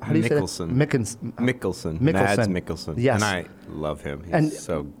Mikkelsen. How do you say that? Mikkelsen. Mads Mikkelsen. Yes. And I love him. He's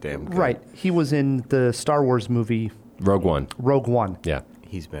so damn good. Right. He was in the Star Wars movie... Rogue One. Yeah.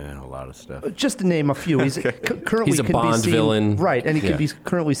 He's been in a lot of stuff. Just to name a few. He's currently He's a Bond villain. Right, and he can be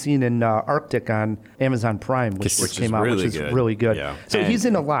currently seen in Arctic on Amazon Prime, which came out, which is really good. Yeah. So he's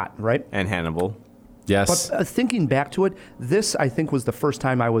in a lot, right? And Hannibal. Yes. But thinking back to it, this, I think, was the first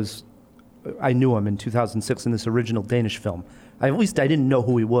time I knew him in 2006 in this original Danish film. At least I didn't know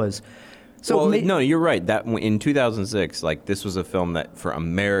who he was. So no, you're right. That in 2006, like, this was a film that for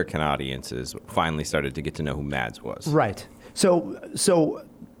American audiences finally started to get to know who Mads was. Right. So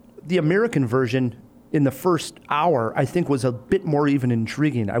the American version in the first hour, I think, was a bit more even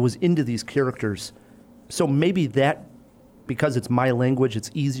intriguing. I was into these characters. So maybe that, because it's my language,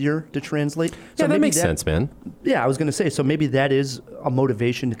 it's easier to translate. So yeah, that makes sense, man. Yeah, I was going to say, so maybe that is a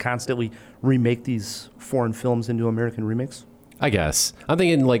motivation to constantly remake these foreign films into American remakes? I guess. I'm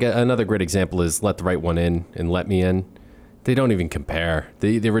thinking, like, another great example is Let the Right One In and Let Me In. They don't even compare.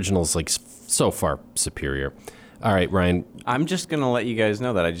 The original's, like, so far superior. All right, Ryan. I'm just going to let you guys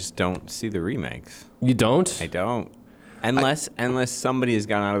know that I just don't see the remakes. You don't? I don't. Unless somebody has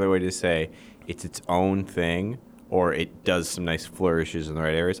gone out of their way to say it's its own thing or it does some nice flourishes in the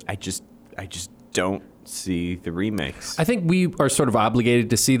right areas. I just don't see the remakes. I think we are sort of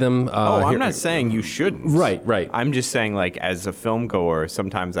obligated to see them. I'm not saying you shouldn't. Right. I'm just saying, like, as a film goer,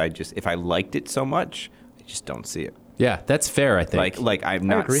 sometimes if I liked it so much, I just don't see it. Yeah, that's fair, I think. Like I've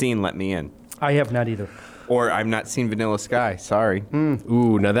not seen Let Me In. I have not either. Or I've not seen Vanilla Sky. Sorry.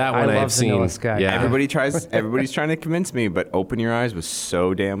 Ooh, now that one I've seen. Vanilla Sky. Yeah. Everybody's trying to convince me, but Open Your Eyes was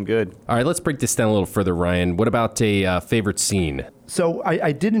so damn good. All right, let's break this down a little further, Ryan. What about a favorite scene? So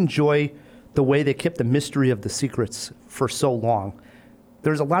I did enjoy the way they kept the mystery of the secrets for so long.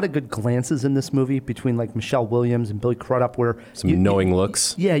 There's a lot of good glances in this movie between, like, Michelle Williams and Billy Crudup, where some knowing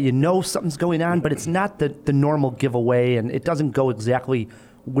looks. Yeah, you know something's going on, but it's not the normal giveaway, and it doesn't go exactly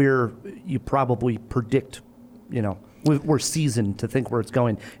where you probably predict, we're seasoned to think where it's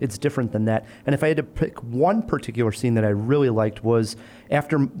going. It's different than that. And if I had to pick one particular scene that I really liked was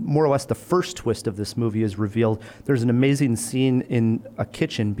after more or less the first twist of this movie is revealed, there's an amazing scene in a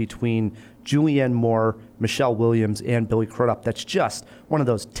kitchen between Julianne Moore, Michelle Williams, and Billy Crudup. That's just one of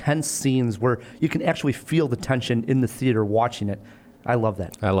those tense scenes where you can actually feel the tension in the theater watching it. I love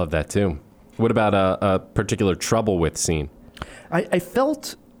that. I love that too. What about a particular trouble with scene? I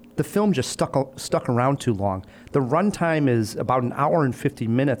felt the film just stuck around too long. The runtime is about an hour and 50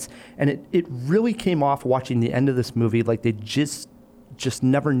 minutes, and it really came off watching the end of this movie like they just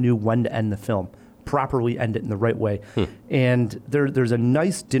never knew when to end the film, properly end it in the right way. And there's a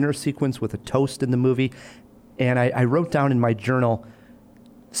nice dinner sequence with a toast in the movie, and I wrote down in my journal,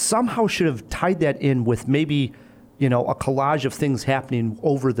 somehow should have tied that in with maybe a collage of things happening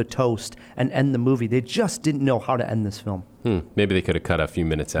over the toast and end the movie. They just didn't know how to end this film. Maybe they could have cut a few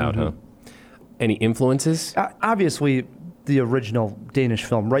minutes out, huh? Any influences? Obviously, the original Danish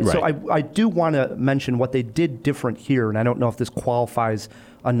film, right? So I do want to mention what they did different here, and I don't know if this qualifies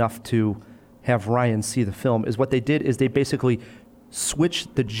enough to have Ryan see the film, is what they did is they basically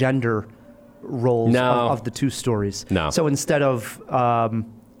switched the gender roles of the two stories. So instead of, a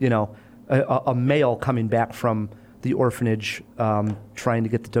male coming back from the orphanage trying to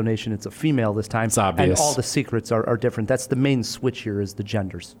get the donation, it's a female this time. It's obvious. And all the secrets are different. That's the main switch here is the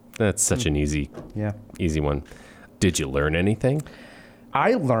genders. That's such an easy one. Did you learn anything?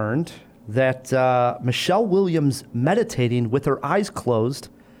 I learned that Michelle Williams meditating with her eyes closed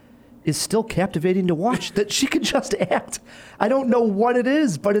is still captivating to watch, that she can just act. I don't know what it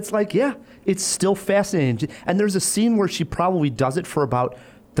is, but it's like, yeah, it's still fascinating. And there's a scene where she probably does it for about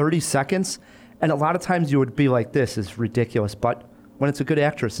 30 seconds, and a lot of times you would be like, this is ridiculous, but when it's a good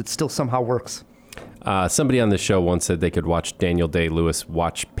actress, it still somehow works. Somebody on the show once said they could watch Daniel Day-Lewis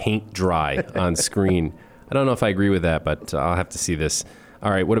watch paint dry on screen. I don't know if I agree with that, but I'll have to see this.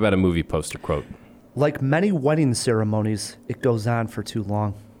 All right, what about a movie poster quote? Like many wedding ceremonies, it goes on for too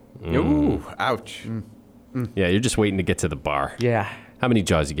long. Ooh, ouch. Yeah, you're just waiting to get to the bar. Yeah. How many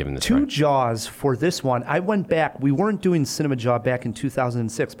Jaws you giving this? 2 Jaws for this one. I went back. We weren't doing CinemaJaw back in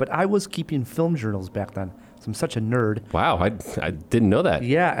 2006, but I was keeping film journals back then. So I'm such a nerd. Wow, I didn't know that.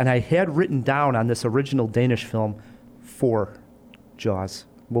 Yeah, and I had written down on this original Danish film 4 Jaws.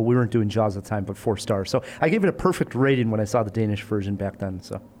 Well, we weren't doing Jaws at the time, but 4 stars. So I gave it a perfect rating when I saw the Danish version back then.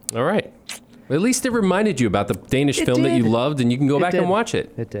 So. All right. At least it reminded you about the Danish film that you loved, and you can go back and watch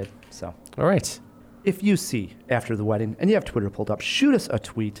it. It did. So. All right. If you see After the Wedding and you have Twitter pulled up, shoot us a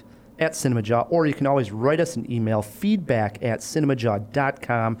tweet at CinemaJaw, or you can always write us an email,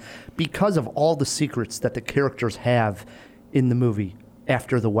 feedback@cinemajaw.com, because of all the secrets that the characters have in the movie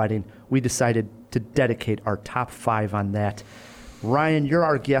After the Wedding. We decided to dedicate our top 5 on that. Ryan, you're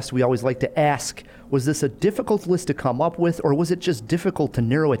our guest. We always like to ask, was this a difficult list to come up with, or was it just difficult to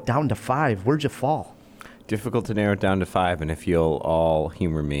narrow it down to 5? Where'd you fall? Difficult to narrow it down to 5, and if you'll all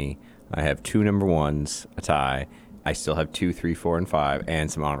humor me, I have 2 number 1s, a tie. I still have 2, 3, 4, and 5, and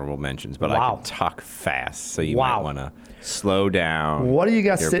some honorable mentions, but I can talk fast, so you might want to slow down. What do you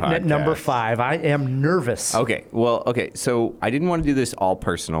got sitting at number 5? I am nervous. Okay, so I didn't want to do this all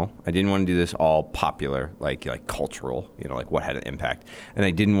personal. I didn't want to do this all popular, like cultural, like what had an impact. And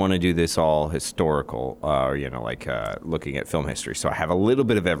I didn't want to do this all historical, looking at film history. So I have a little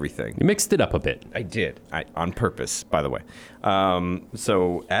bit of everything. You mixed it up a bit. I did, on purpose, by the way.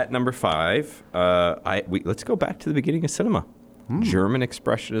 So at number 5, let's go back to the beginning of cinema. German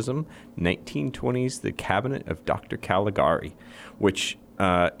Expressionism, 1920s, The Cabinet of Dr. Caligari, which,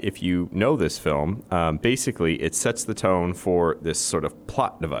 if you know this film, basically it sets the tone for this sort of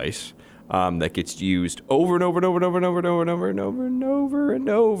plot device that gets used over and over and over and over and over and over and over and over and over and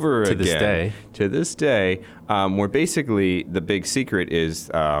over again. To this day, where basically the big secret is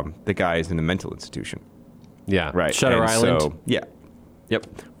the guy is in a mental institution. Yeah. Right. Shutter Island. So, yeah. Yep.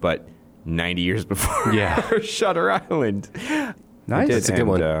 But 90 years before Shutter Island. Nice. That's a good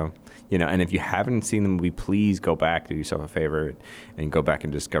one. And if you haven't seen the movie, please go back, do yourself a favor, and go back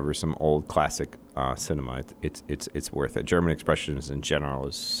and discover some old classic cinema. It's worth it. German Expressionism in general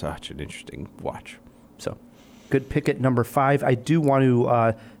is such an interesting watch. So, good pick at number 5. I do want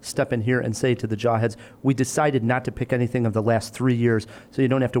to step in here and say to the Jawheads, we decided not to pick anything of the last 3 years, so you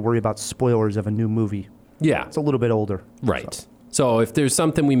don't have to worry about spoilers of a new movie. Yeah. It's a little bit older. Right. So if there's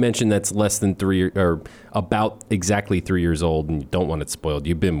something we mentioned that's less than 3 or about exactly 3 years old and you don't want it spoiled,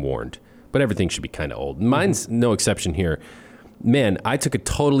 you've been warned. But everything should be kind of old. Mine's no exception here. Man, I took a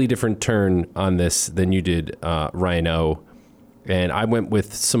totally different turn on this than you did, Ryan O. And I went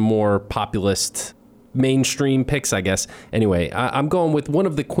with some more populist mainstream picks, I guess. Anyway, I'm going with one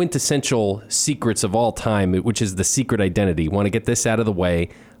of the quintessential secrets of all time, which is the secret identity. Want to get this out of the way?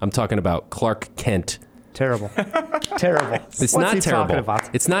 I'm talking about Clark Kent. Terrible. Terrible. It's not terrible.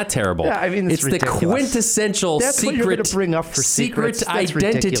 It's not terrible. Yeah, I mean, it's ridiculous. The quintessential That's secret. What you're going to bring up for secret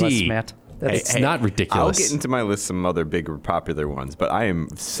identity, Matt. It's not ridiculous. I'll get into my list some other bigger popular ones, but I am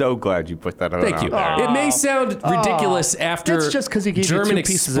so glad you put that on. Thank you. It may sound ridiculous after just he gave German you 2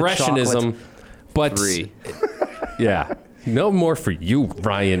 pieces of Expressionism, but 3. Yeah. No more for you,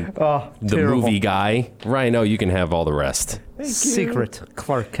 Ryan, the movie guy. Ryan, you can have all the rest. Secret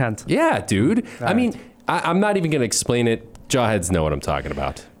Clark Kent. Yeah, dude. I mean, I'm not even going to explain it. Jawheads know what I'm talking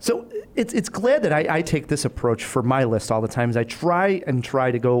about. So it's glad that I take this approach for my list all the time. Is I try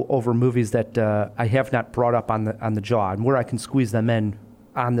to go over movies that I have not brought up on the Jaw and where I can squeeze them in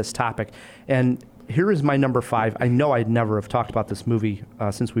on this topic. And here is my number 5. I know I'd never have talked about this movie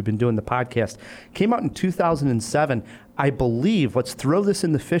since we've been doing the podcast. Came out in 2007. I believe, let's throw this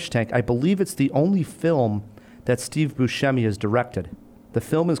in the fish tank, I believe it's the only film that Steve Buscemi has directed. The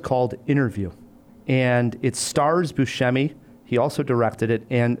film is called Interview. And it stars Buscemi. He also directed it,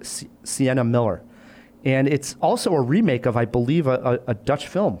 and Sienna Miller. And it's also a remake of, I believe, a Dutch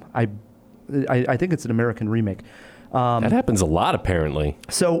film. I think it's an American remake. That happens a lot, apparently.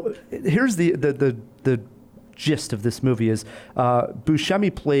 So here's the gist of this movie is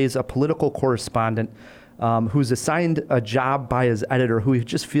Buscemi plays a political correspondent who's assigned a job by his editor who he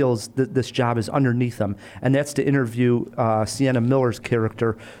just feels that this job is underneath him. And that's to interview Sienna Miller's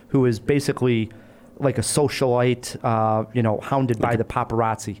character, who is basically like a socialite, hounded by the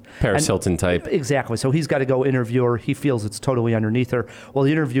paparazzi. Paris Hilton type. Exactly. So he's got to go interview her. He feels it's totally underneath her. Well,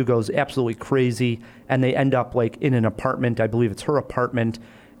 the interview goes absolutely crazy, and they end up like in an apartment. I believe it's her apartment,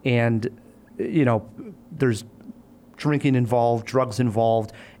 and there's drinking involved, drugs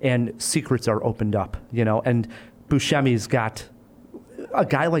involved, and secrets are opened up. And Buscemi's got a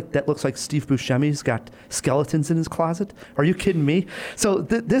guy like that looks like Steve Buscemi's got skeletons in his closet. Are you kidding me? So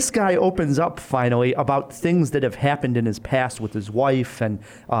this guy opens up finally about things that have happened in his past with his wife and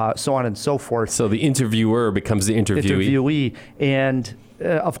so on and so forth. So the interviewer becomes the interviewee. And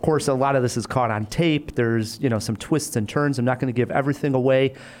of course, a lot of this is caught on tape. There's some twists and turns. I'm not going to give everything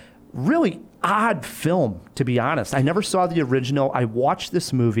away. Really odd film, to be honest. I never saw the original. I watched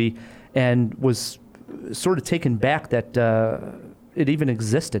this movie and was sort of taken back that it even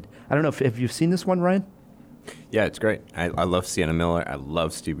existed. I don't know if you've seen this one, Ryan? Yeah, it's great. I love Sienna Miller. I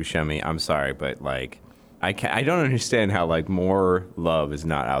love Steve Buscemi. I'm sorry, but I don't understand how more love is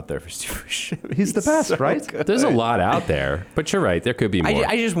not out there for Steve Buscemi. He's the best, right? Good. There's a lot out there, but you're right. There could be more.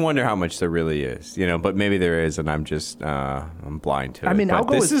 I just wonder how much there really is, but maybe there is, and I'm just I'm blind to it. I mean,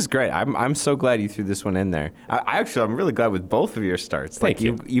 this is great. I'm so glad you threw this one in there. I'm really glad with both of your starts. Thank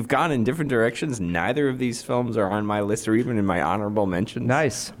you. You've gone in different directions. Neither of these films are on my list or even in my honorable mentions.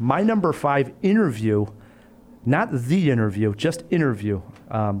 Nice. My number 5, Interview. Not The Interview, just Interview.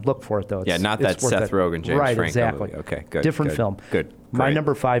 Look for it, though. Not that Seth Rogen, James right, Franco exactly. movie. Okay, good. Different film. Good. My Great.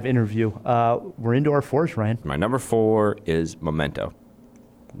 number 5, Interview. We're into our 4s, Ryan. My number 4 is Memento.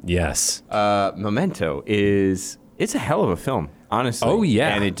 Yes. Memento it's a hell of a film, honestly. Oh,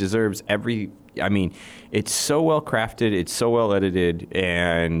 yeah. And it deserves it's so well crafted, it's so well edited,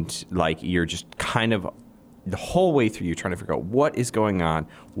 and you're just kind of the whole way through, you're trying to figure out what is going on,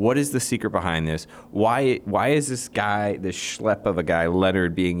 what is the secret behind this, why is this guy, this schlep of a guy,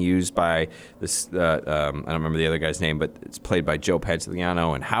 Leonard, being used by this, I don't remember the other guy's name, but it's played by Joe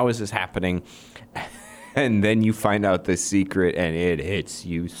Pantoliano, and how is this happening? And then you find out the secret, and it hits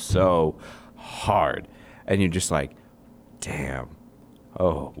you so hard, and you're just like, damn,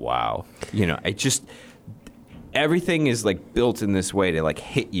 oh, wow. Everything is built in this way to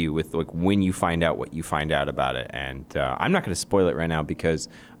hit you with when you find out what you find out about it. And I'm not going to spoil it right now because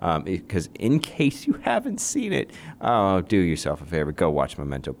in case you haven't seen it, do yourself a favor. Go watch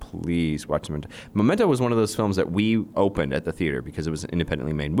Memento. Please watch Memento. Memento was one of those films that we opened at the theater because it was an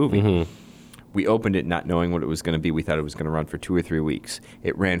independently made movie. Mm-hmm. We opened it not knowing what it was going to be. We thought it was going to run for 2 or 3 weeks.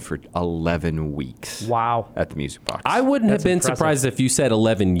 It ran for 11 weeks. Wow. At the Musicbox. I wouldn't have been impressive. surprised if you said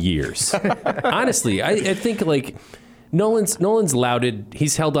 11 years. Honestly, I think Nolan's lauded.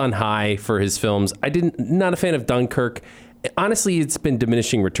 He's held on high for his films. Not a fan of Dunkirk. Honestly, it's been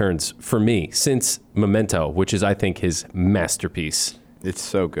diminishing returns for me since Memento, which is, I think, his masterpiece. It's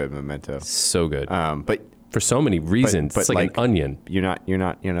so good, Memento. So good. But for so many reasons. It's like an onion. You're not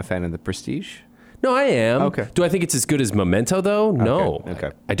a fan of The Prestige? No, I am. Okay. Do I think it's as good as Memento, though? No.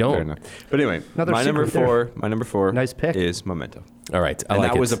 Okay. I don't. Fair enough. But anyway, my number four Nice pick. is Memento. All right. And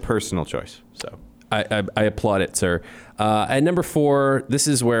that was a personal choice. So I applaud it, sir. At number 4, this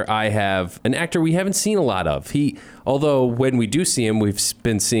is where I have an actor we haven't seen a lot of. Although when we do see him, we've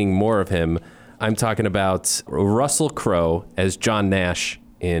been seeing more of him. I'm talking about Russell Crowe as John Nash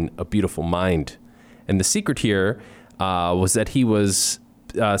in A Beautiful Mind. And the secret here was that he was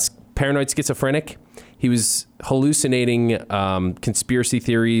paranoid schizophrenic. He was hallucinating conspiracy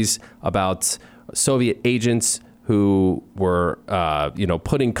theories about Soviet agents who were,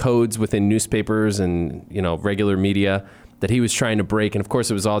 putting codes within newspapers and, regular media that he was trying to break. And of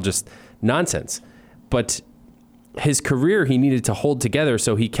course, it was all just nonsense. But his career, he needed to hold together,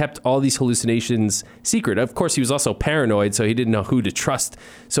 so he kept all these hallucinations secret. Of course, he was also paranoid, so he didn't know who to trust.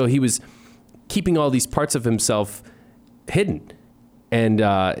 So he was keeping all these parts of himself hidden, and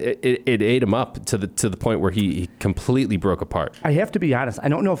it ate him up to the point where he completely broke apart. I have to be honest. I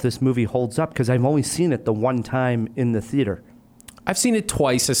don't know if this movie holds up because I've only seen it the one time in the theater. I've seen it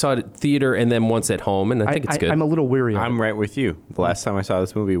twice. I saw it at theater and then once at home, and I think it's good. I'm a little weary of it. I'm right with you. The last time I saw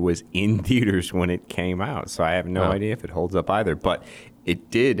this movie was in theaters when it came out, so I have no idea if it holds up either. But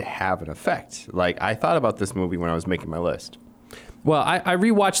it did have an effect. I thought about this movie when I was making my list. Well, I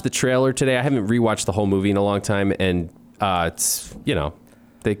rewatched the trailer today. I haven't rewatched the whole movie in a long time, and it's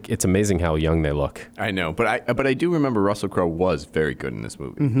it's amazing how young they look. I know, but I do remember Russell Crowe was very good in this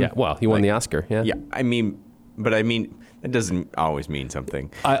movie. Mm-hmm. Yeah, well, he won the Oscar. Yeah. Yeah, I mean, that doesn't always mean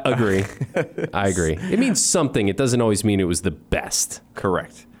something. I agree. I agree. It means something. It doesn't always mean it was the best.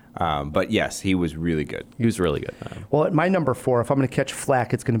 Correct. But yes, he was really good. He was really good. Well, at my number 4, if I'm going to catch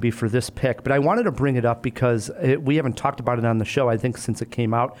flack, it's going to be for this pick. But I wanted to bring it up because we haven't talked about it on the show, I think, since it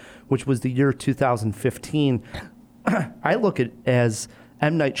came out, which was the year 2015. I look at it as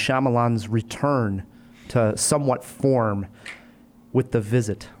M. Night Shyamalan's return to somewhat form with The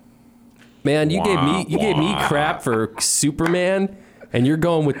Visit. Man, you gave me crap for Superman, and you're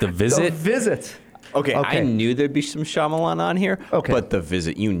going with The Visit? The Visit. Okay, I knew there'd be some Shyamalan on here, but The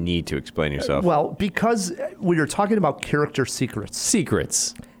Visit, you need to explain yourself. Well, because we are talking about character secrets.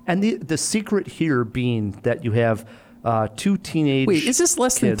 Secrets. And the secret here being that you have 2 teenage Wait, is this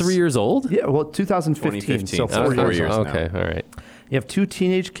less than 3 years old? Yeah, well, 2015, so 4 years. Okay, all right. You have 2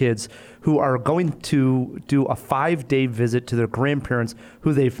 teenage kids who are going to do a 5-day visit to their grandparents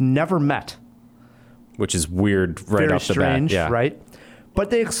who they've never met. Which is weird right Very off the strange, bat. Yeah. Right? But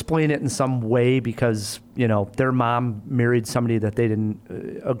they explain it in some way because, their mom married somebody that they didn't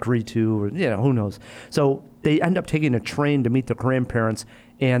agree to, or, who knows. So they end up taking a train to meet the grandparents,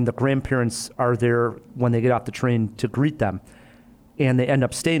 and the grandparents are there when they get off the train to greet them. And they end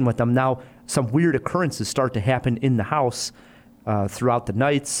up staying with them. Now, some weird occurrences start to happen in the house throughout the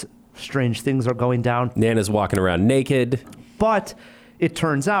nights. Strange things are going down. Nana's walking around naked. But it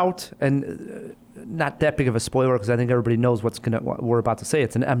turns out, and not that big of a spoiler because I think everybody knows what we're about to say.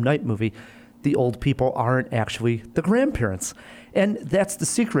 It's an M. Night movie. The old people aren't actually the grandparents. And that's the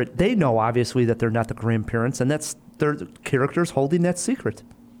secret. They know, obviously, that they're not the grandparents, and that's their characters holding that secret.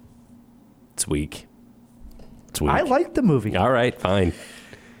 It's weak. It's weak. I like the movie. All right, fine.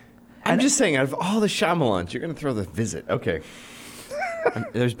 I'm just saying, out of all the Shyamalans, you're going to throw The Visit. Okay.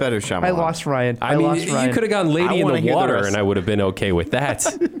 There's better Shyamalan. I lost Ryan. I mean, you could have gone Lady in the Water, and I would have been okay with that.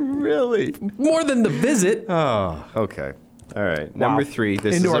 Really? More than The Visit. Oh, okay. All right. Wow. Number 3.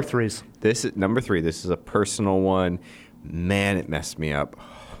 This Into is our threes. This is number 3. This is a personal one. Man, it messed me up.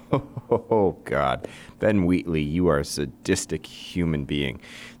 Oh, God. Ben Wheatley, you are a sadistic human being.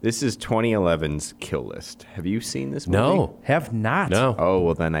 This is 2011's Kill List. Have you seen this movie? No. Have not. No. Oh,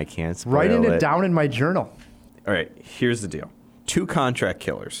 well, then I can't spoil Writing it it down in my journal. All right, here's the deal. 2 contract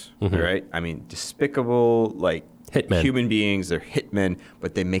killers, all right? I mean, despicable, hitmen. Human beings. They're hitmen,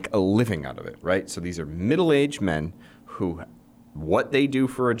 but they make a living out of it, right? So these are middle-aged men who, what they do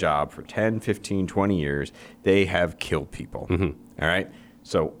for a job for 10, 15, 20 years, they have killed people, all right?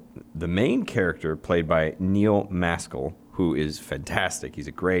 So the main character, played by Neil Maskell, who is fantastic. He's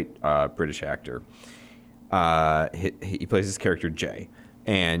a great British actor. He plays this character, Jay.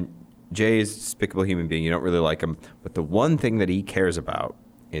 And Jay is a despicable human being. You don't really like him. But the one thing that he cares about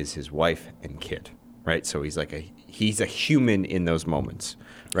is his wife and kid, right? So he's he's a human in those moments,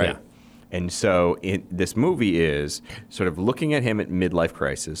 right? Yeah. And so this movie is sort of looking at him at midlife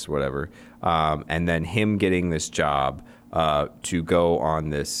crisis, whatever, and then him getting this job to go on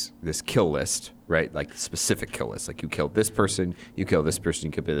this kill list, right? Like specific kill list. Like you killed this person, you kill this person,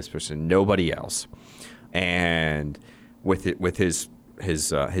 you kill this person, nobody else. And with his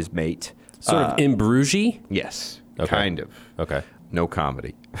mate. Sort of in Bruges? Yes, Okay. kind of. Okay. No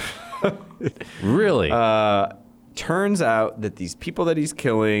comedy. Really? Turns out that these people that he's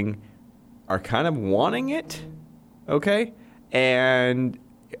killing are kind of wanting it, okay? And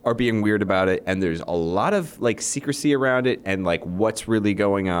are being weird about it. And there's a lot of secrecy around it and what's really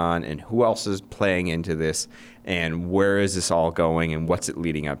going on and who else is playing into this and where is this all going and what's it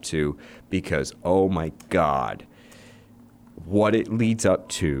leading up to? Because, oh my God, what it leads up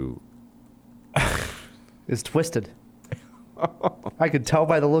to is twisted. I could tell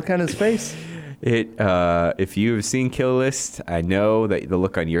by the look on his face. If you have seen Kill List, I know that the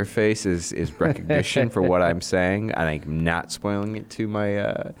look on your face is recognition for what I'm saying, and I'm not spoiling it to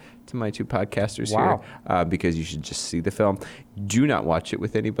my 2 podcasters here, because you should just see the film. Do not watch it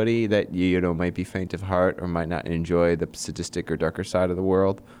with anybody that might be faint of heart or might not enjoy the sadistic or darker side of the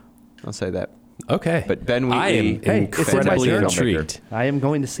world. I'll say that. Okay. But Ben Wheatley, I am incredibly intrigued. I am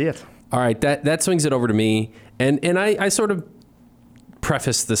going to see it. All right, that swings it over to me. And I sort of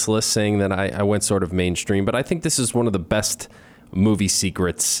prefaced this list saying that I went sort of mainstream, but I think this is one of the best movie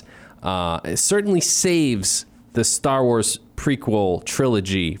secrets. It certainly saves the Star Wars prequel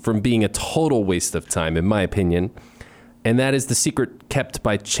trilogy from being a total waste of time, in my opinion. And that is the secret kept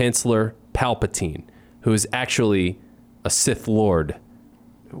by Chancellor Palpatine, who is actually a Sith Lord.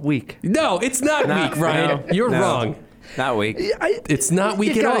 Weak. No, it's not weak, Ryan. You're wrong. Not weak. It's not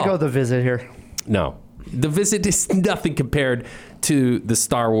weak at all. You gotta go The Visit here. No. The Visit is nothing compared to the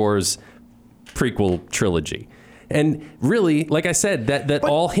Star Wars prequel trilogy. And really, like I said, that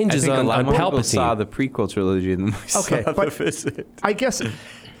all hinges on Palpatine. People saw the prequel trilogy and saw The Visit. I guess,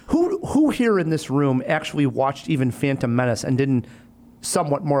 who here in this room actually watched even Phantom Menace and didn't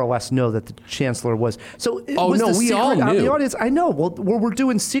somewhat more or less know that the Chancellor was. So Oh, was no, the we secret all on knew. the audience. I know. Well, we're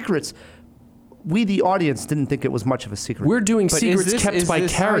doing secrets. We, the audience, didn't think it was much of a secret. We're doing But secrets is kept this- by is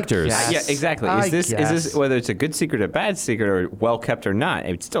this- characters. Yes. Yeah, exactly. I Is this guess. whether it's a good secret, a bad secret, or well kept or not?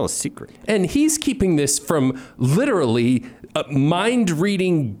 It's still a secret. And he's keeping this from literally a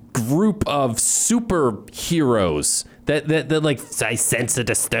mind-reading group of superheroes that like, I sense a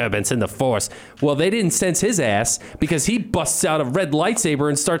disturbance in the force. Well, they didn't sense his ass because he busts out a red lightsaber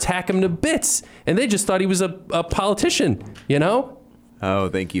and starts hacking him to bits. And they just thought he was a politician, you know? Oh,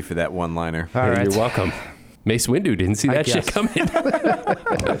 thank you for that one-liner. All right. You're welcome. Mace Windu didn't see that shit guess. coming.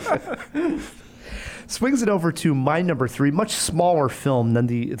 Swings it over to my number 3, much smaller film than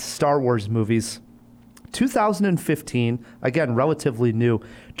the Star Wars movies. 2015, again, relatively new,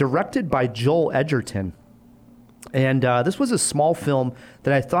 directed by Joel Edgerton. And this was a small film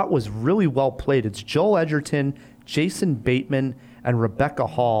that I thought was really well played. It's Joel Edgerton, Jason Bateman, and Rebecca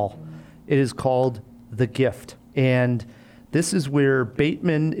Hall. It is called The Gift. And this is where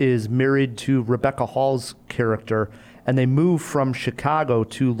Bateman is married to Rebecca Hall's character, and they move from Chicago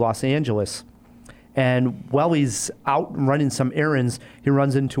to Los Angeles. And while he's out running some errands, he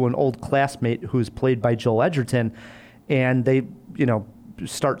runs into an old classmate who's played by Joel Edgerton, and they,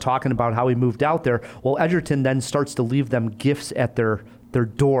 start talking about how he moved out there. Well, Edgerton then starts to leave them gifts at their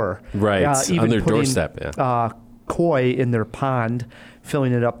door. Right, on their putting, doorstep, yeah. Koi in their pond,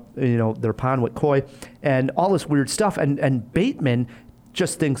 filling it up, their pond with koi, and all this weird stuff. And Bateman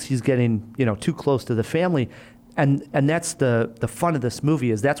just thinks he's getting, too close to the family. And that's the fun of this movie,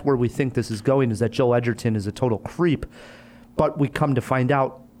 is that's where we think this is going, is that Joel Edgerton is a total creep. But we come to find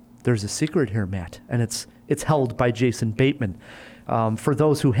out there's a secret here, Matt, and it's held by Jason Bateman. For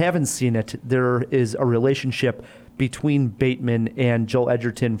those who haven't seen it, there is a relationship between Bateman and Joel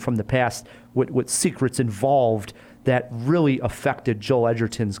Edgerton from the past with secrets involved that really affected Joel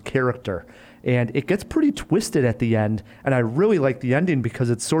Edgerton's character. And it gets pretty twisted at the end, and I really like the ending because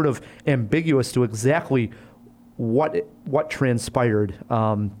it's sort of ambiguous to exactly what transpired.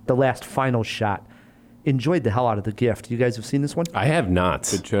 The last final shot. Enjoyed the hell out of The Gift. You guys have seen this one? I have not.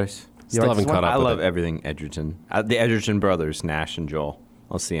 Good choice. Still haven't caught up I with love it. everything Edgerton. The Edgerton brothers, Nash and Joel.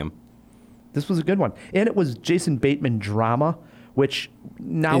 I'll see them. This was a good one. And it was Jason Bateman drama, which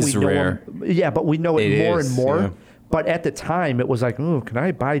now Is we know rare. him. Yeah, but we know it more is, and more. yeah. But at the time, it was like, oh, can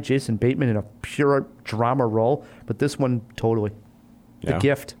I buy Jason Bateman in a pure drama role? But this one, totally. The Yeah.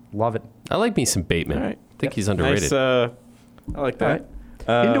 Gift. Love it. I like me some Bateman. All right. I think he's underrated. Nice, I like All that.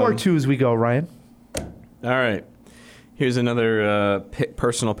 right. Into our twos we go, Ryan. All right. Here's another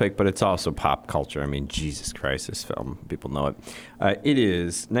personal pick, but it's also pop culture. I mean, Jesus Christ, this film, people know it. It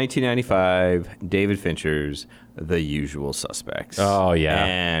is 1995, David Fincher's The Usual Suspects. Oh, yeah.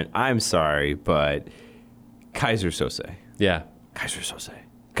 And I'm sorry, but Kaiser Sose. Yeah. Kaiser Sose.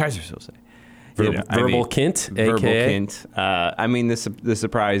 Kaiser Sose. Verbal Kint, Verbal AKA? Kint. I mean, the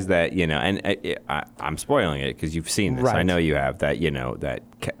surprise that, and I'm spoiling it because you've seen this. I Right. know you have that, that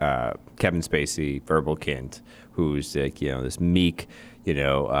Kevin Spacey, Verbal Kint, who's like, this meek,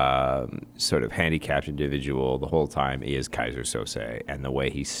 sort of handicapped individual the whole time is Kaiser Sose, and the way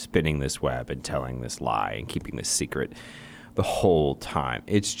he's spinning this web and telling this lie and keeping this secret the whole time.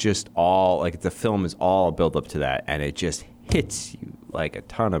 It's just all, like, the film is all built up to that, and it just hits you like a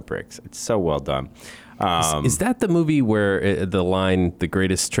ton of bricks. It's so well done. Is that the movie where the line, the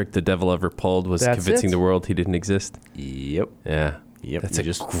greatest trick the devil ever pulled was That's convincing it. the world he didn't exist? Yep. Yeah. Yep. That's You a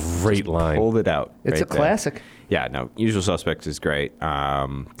just great line. Pulled it out. It's right a there. classic. Yeah, no, Usual Suspects is great.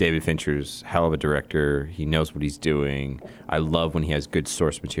 David Fincher's hell of a director. He knows what he's doing. I love when he has good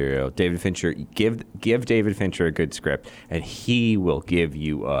source material. David Fincher, give David Fincher a good script, and he will give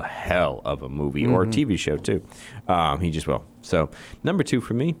you a hell of a movie or a TV show too. He just will. So, number 2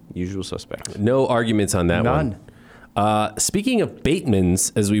 for me, Usual Suspects. No arguments on that None. one. Speaking of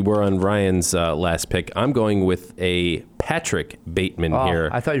Batemans, as we were on Ryan's last pick, I'm going with a Patrick Bateman Oh, here.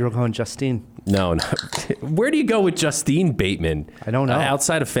 I thought you were going Justine. No. Where do you go with Justine Bateman? I don't know.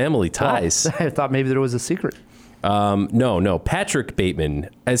 Outside of Family Ties. Well, I thought maybe there was a secret. No. Patrick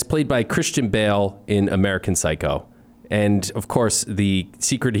Bateman, as played by Christian Bale in American Psycho. And, of course, the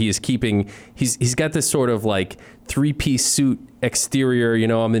secret he is keeping, he's got this sort of like 3-piece suit exterior,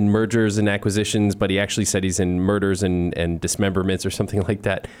 I'm in mergers and acquisitions, but he actually said he's in murders and dismemberments or something like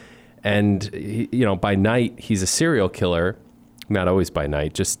that. And, by night, he's a serial killer. Not always by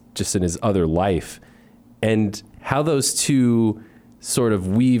night, just in his other life. And how those two sort of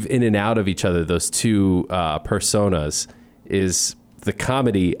weave in and out of each other, those two personas, is the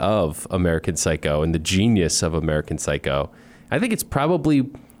comedy of American Psycho and the genius of American Psycho. I think it's probably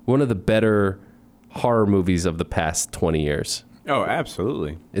one of the better horror movies of the past 20 years. Oh,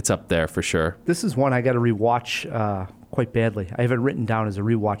 absolutely. It's up there for sure. This is one I got to rewatch quite badly. I have it written down as a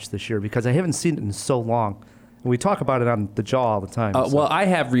rewatch this year because I haven't seen it in so long. We talk about it on the Jaw all the time. Well, I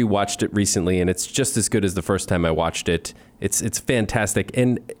have rewatched it recently, and it's just as good as the first time I watched it. It's fantastic,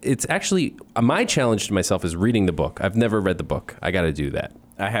 and it's actually my challenge to myself is reading the book. I've never read the book. I got to do that.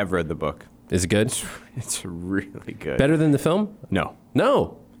 I have read the book. Is it good? It's really good. Better than the film? No.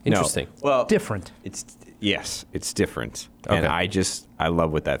 No. Interesting. No. Well, different. Yes, it's different, Okay. and I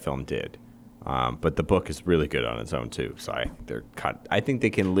love what that film did. But the book is really good on its own too. So I think they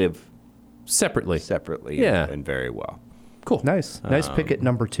can live Separately. yeah, and very well. Cool. Nice pick at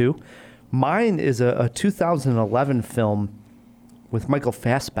number 2. Mine is a 2011 film with Michael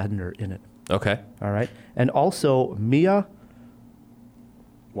Fassbender in it. Okay. All right, and also Mia.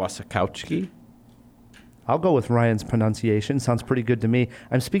 Wasikowski? I'll go with Ryan's pronunciation. Sounds pretty good to me.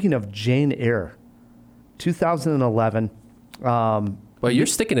 I'm speaking of Jane Eyre, 2011. Well, you're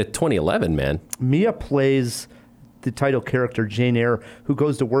sticking to 2011, man. Mia plays the title character, Jane Eyre, who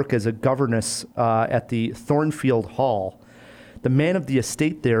goes to work as a governess at the Thornfield Hall. The man of the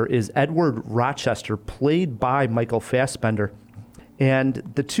estate there is Edward Rochester, played by Michael Fassbender. And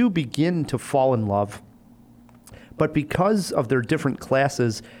the two begin to fall in love. But because of their different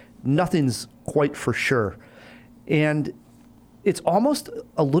classes, nothing's quite for sure. And it's almost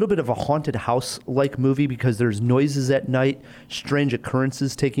a little bit of a haunted house-like movie because there's noises at night, strange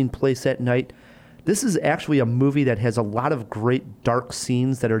occurrences taking place at night. This is actually a movie that has a lot of great dark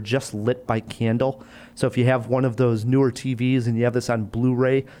scenes that are just lit by candle. So if you have one of those newer TVs and you have this on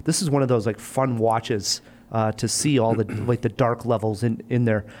Blu-ray, this is one of those like fun watches to see all the like the dark levels in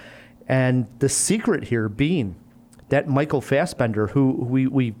there. And the secret here being that Michael Fassbender, who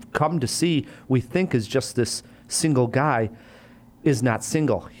we come to see, we think is just this single guy, is not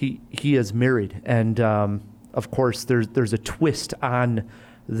single. He is married, and of course there's a twist on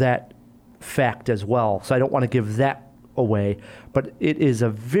that fact as well. So I don't want to give that away, but it is a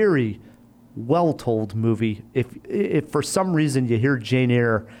very well told movie. If for some reason you hear Jane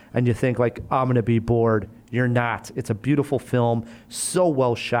Eyre and you think like I'm gonna be bored, you're not. It's a beautiful film, so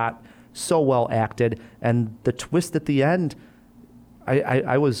well shot, so well acted, and the twist at the end,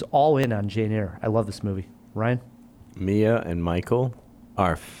 I was all in on Jane Eyre. I love this movie. Ryan? Mia and Michael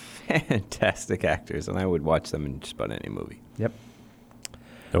are fantastic actors, and I would watch them in just about any movie. Yep.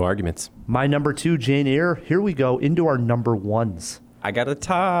 No arguments. My number 2, Jane Eyre. Here we go into our number 1s. I got a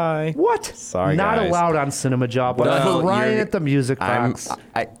tie. What? Sorry, Not guys. allowed on CinemaJaw, but Well, for Ryan you're- at the Musicbox.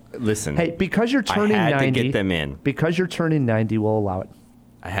 Listen. Hey, because you're turning I had 90, to get them in. Because you're turning 90, we'll allow it.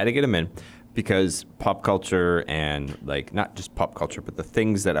 I had to get them in because pop culture and like not just pop culture, but the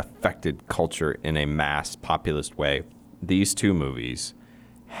things that affected culture in a mass populist way, these two movies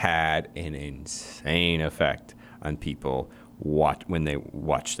had an insane effect on people when they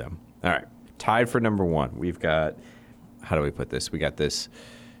watched them. All right, tied for number 1. We've got, how do we put this? We got this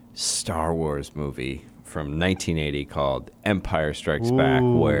Star Wars movie from 1980 called Empire Strikes Back,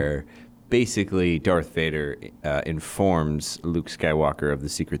 where basically Darth Vader informs Luke Skywalker of the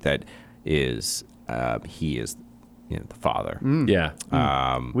secret that is he is the father. Yeah.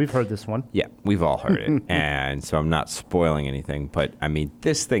 We've heard this one. Yeah, we've all heard it. And so I'm not spoiling anything, but I mean,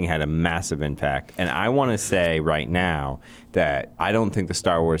 this thing had a massive impact. And I want to say right now that I don't think the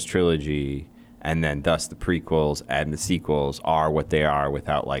Star Wars trilogy and then thus the prequels and the sequels are what they are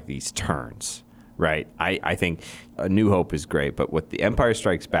without like these turns. Right. I think A New Hope is great, but what The Empire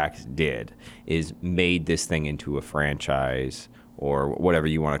Strikes Back did is made this thing into a franchise or whatever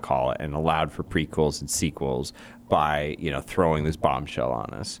you want to call it, and allowed for prequels and sequels by throwing this bombshell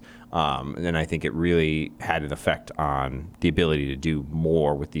on us. And I think it really had an effect on the ability to do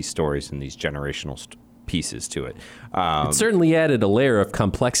more with these stories and these generational pieces to it. It certainly added a layer of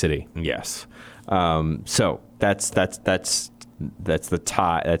complexity. Yes. So that's the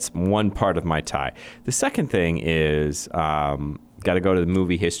tie. That's one part of my tie. The second thing is got to go to the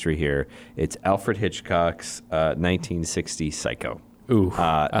movie history here. It's Alfred Hitchcock's 1960 Psycho. Ooh,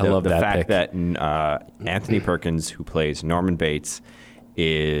 I love that fact pick. that Anthony Perkins, who plays Norman Bates,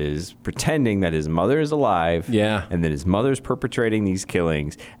 is pretending that his mother is alive, and that his mother's perpetrating these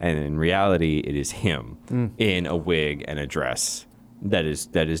killings, and in reality, it is him in a wig and a dress that is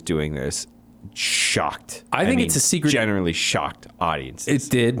doing this. Shocked. I think it's a secret. Generally shocked audience. It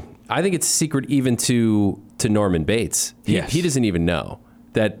did. I think it's a secret even to Norman Bates. He doesn't even know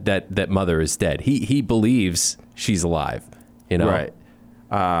that mother is dead. He believes she's alive. Right.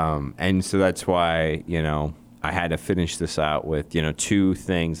 And so that's why I had to finish this out with two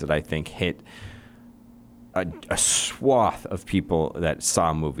things that I think hit a swath of people that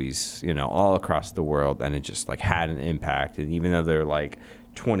saw movies, all across the world, and it just like had an impact. And even though they're like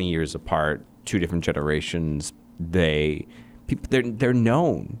 20 years apart, two different generations, they're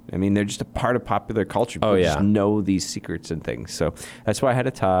known. I mean, they're just a part of popular culture. People just know these secrets and things. So that's why I had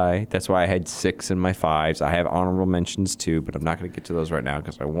a tie. That's why I had 6 in my 5s. I have honorable mentions too, but I'm not going to get to those right now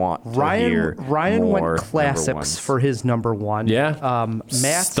because I want to hear Ryan more went classics for his number 1. Yeah.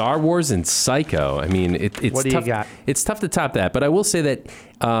 Matt, Star Wars and Psycho. I mean, it's what do tough. you got? It's tough to top that, but I will say that,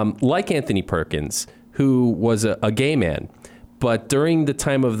 like Anthony Perkins, who was a gay man, but during the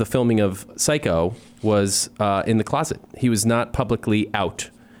time of the filming of Psycho was in the closet. He was not publicly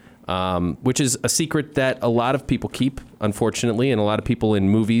out, which is a secret that a lot of people keep, unfortunately, and a lot of people in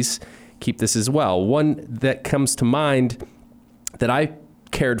movies keep this as well. One that comes to mind that I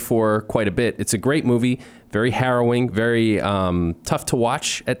cared for quite a bit. It's a great movie, very harrowing, very tough to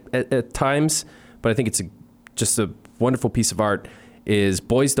watch at times, but I think it's just a wonderful piece of art, is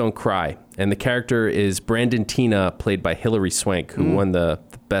Boys Don't Cry. And the character is Brandon Teena, played by Hilary Swank, who won the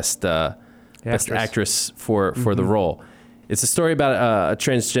best actress for the role. It's a story about a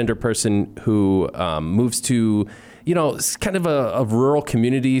transgender person who moves to, it's kind of a rural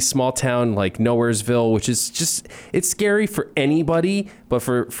community, small town like Nowheresville, which is just, it's scary for anybody, but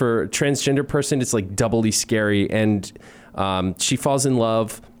for a transgender person, it's like doubly scary. And she falls in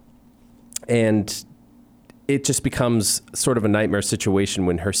love, and it just becomes sort of a nightmare situation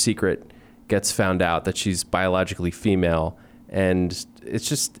when her secret gets found out that she's biologically female. And it's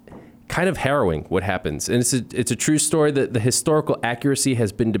just kind of harrowing what happens. And it's a true story. That the historical accuracy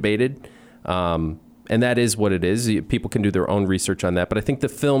has been debated. And that is what it is. People can do their own research on that. But I think the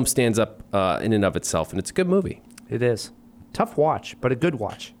film stands up in and of itself, and it's a good movie. It is. Tough watch, but a good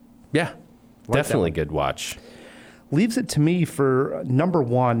watch. Yeah, definitely good watch. Leaves it to me for number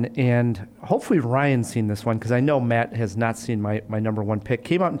 1, and hopefully Ryan's seen this one, because I know Matt has not seen my number 1 pick.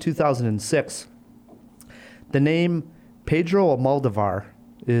 Came out in 2006. The name Pedro Almodovar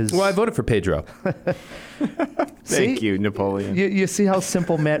is... Well, I voted for Pedro. Thank you, Napoleon. You see how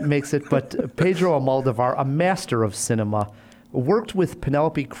simple Matt makes it, but Pedro Almodovar, a master of cinema, worked with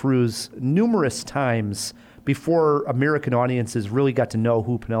Penelope Cruz numerous times before American audiences really got to know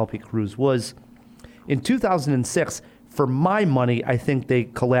who Penelope Cruz was. In 2006, for my money, I think they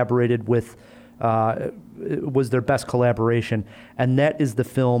collaborated with, it was their best collaboration, and that is the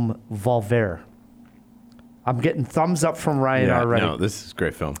film Volver. I'm getting thumbs up from Ryan already. No, this is a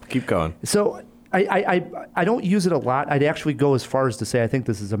great film. Keep going. So I don't use it a lot. I'd actually go as far as to say I think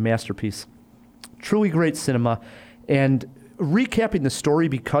this is a masterpiece. Truly great cinema. And recapping the story,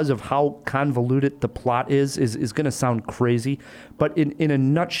 because of how convoluted the plot is going to sound crazy. But in a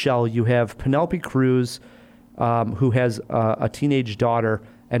nutshell, you have Penelope Cruz, who has a teenage daughter,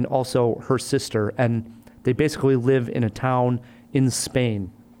 and also her sister. And they basically live in a town in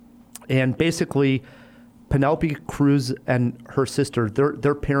Spain. And basically, Penelope Cruz and her sister,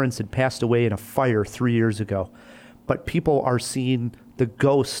 their parents had passed away in a fire 3 years ago. But people are seeing the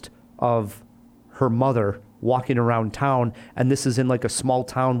ghost of her mother walking around town, and this is in like a small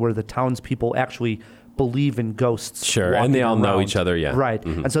town where the townspeople actually believe in ghosts. Sure, and they all know each other, yeah. Right,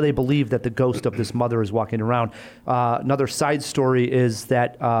 Mm-hmm. and so they believe that the ghost of this mother is walking around. Another side story is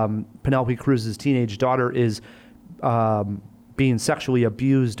that Penelope Cruz's teenage daughter is being sexually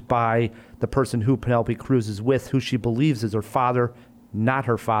abused by the person who Penelope Cruz is with, who she believes is her father, not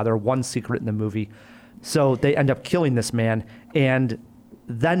her father. One secret in the movie. So they end up killing this man, and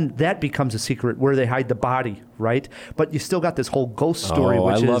then that becomes a secret where they hide the body, right? But you still got this whole ghost story, I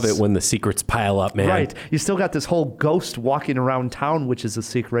which love it when the secrets pile up, man. Right. You still got this whole ghost walking around town, which is a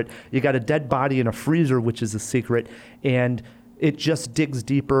secret. You got a dead body in a freezer, which is a secret. And it just digs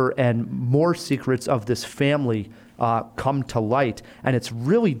deeper, and more secrets of this family come to light. And it's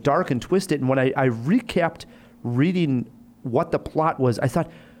really dark and twisted. And when I recapped reading what the plot was, I thought,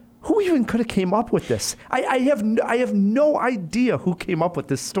 who even could have came up with this? I have no idea who came up with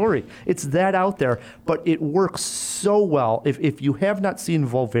this story. It's that out there, but it works so well. If you have not seen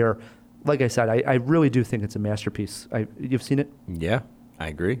Volver, like I said, I really do think it's a masterpiece. You've seen it? Yeah, I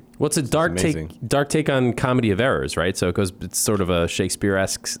agree. Well, it's a dark take on Comedy of Errors, right? So it's sort of a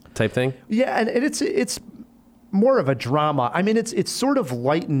Shakespeare-esque type thing. Yeah, and it's more of a drama. I mean, it's sort of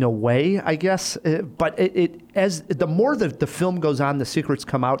light in a way, I guess. But as the more the film goes on, the secrets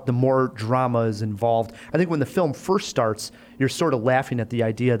come out, the more drama is involved. I think when the film first starts, you're sort of laughing at the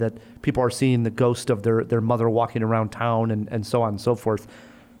idea that people are seeing the ghost of their mother walking around town and so on and so forth.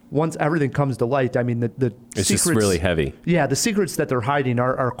 Once everything comes to light, I mean, the it's secrets, just really heavy. Yeah, the secrets that they're hiding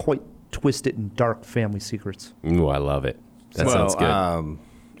are quite twisted and dark family secrets. Ooh, I love it. That sounds good.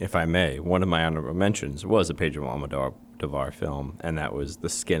 if I may, one of my honorable mentions was a Pedro Almodovar film, and that was The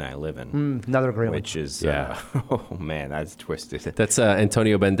Skin I Live In. Another great one. Which is, oh man, that's twisted. That's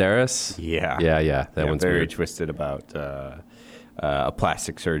Antonio Banderas? Yeah. Yeah. That one's very weird. twisted about a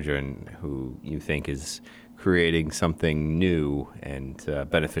plastic surgeon who you think is creating something new and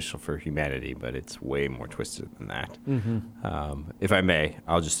beneficial for humanity, but it's way more twisted than that. If I may,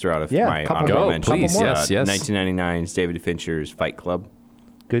 I'll just throw out my honorable mentions. Please, yes. 1999's David Fincher's Fight Club.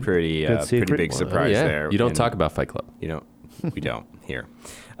 Pretty big surprise there. You don't talk about Fight Club. You don't. We don't here.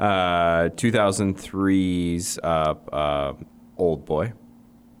 2003's Old Boy.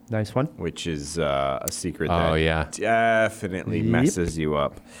 Nice one. Which is a secret that definitely Yep. messes you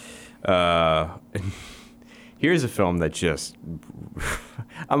up. Here's a film that just...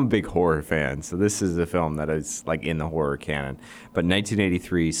 I'm a big horror fan, so this is a film that is like in the horror canon. But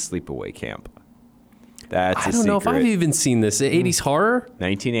 1983's Sleepaway Camp. That's a secret. I don't know if I've even seen this. 80s horror?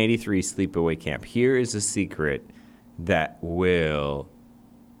 1983 Sleepaway Camp. Here is a secret that will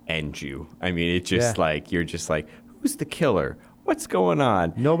end you. I mean, it's just like, you're just like, who's the killer? What's going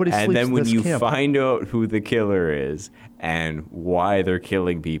on? Nobody sleeps And then when this you camp. find out who the killer is and why they're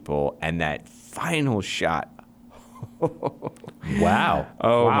killing people, and that final shot. Wow.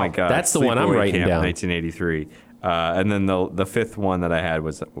 Oh my God. That's the one I'm Sleepaway writing Camp, down. 1983. And then the fifth one that I had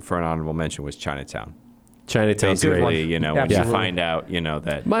was for an honorable mention was Chinatown. Chinatown's great. Basically, you know, when you Absolutely. find out, you know,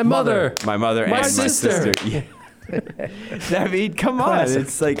 that My mother. my mother My and sister. my sister. Yeah. I mean, come on. Classic.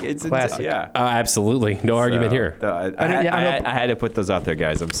 It's like, it's Classic. yeah. Absolutely. No argument here. I had to put those out there,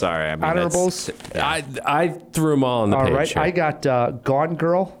 guys. I'm sorry. I mean, Honorables. I threw them all on the All page. right. here. I got Gone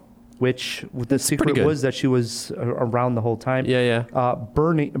Girl, which the secret good. was that she was around the whole time. Yeah.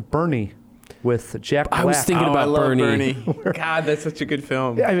 Bernie with Jack Black. I was thinking I about love Bernie. God, that's such a good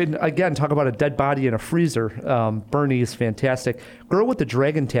film. I mean, again, talk about a dead body in a freezer. Bernie is fantastic. Girl with the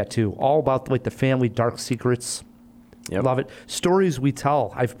Dragon Tattoo, all about like the family dark secrets. Yep. Love it. Stories We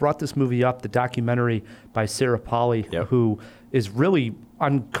Tell. I've brought this movie up, the documentary by Sarah Polley, who is really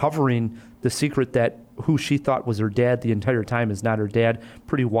uncovering the secret that who she thought was her dad the entire time is not her dad.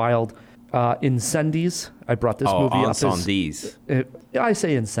 Pretty wild. Incendies. I brought this movie up. Incendies. I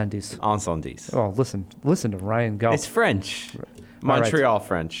say Incendies. Incendies. Oh, listen to Ryan go. It's French. Montreal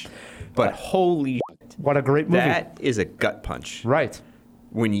French. But holy shit, What a great movie. that is a gut punch. Right.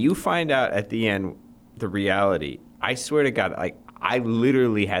 When you find out at the end the reality, I swear to God, like I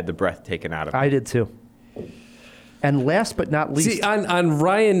literally had the breath taken out of me. I did too. And last but not least, See, on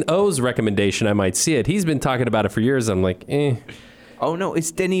Ryan O's recommendation, I might see it. He's been talking about it for years. I'm like, eh. Oh no,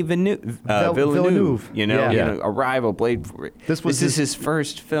 it's Denis Villeneuve. Villeneuve. You know, Yeah. Arrival, Blade. This is his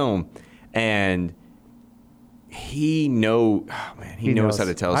first film, and he knows how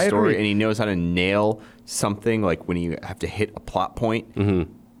to tell a I story, agree. and he knows how to nail something. Like when you have to hit a plot point,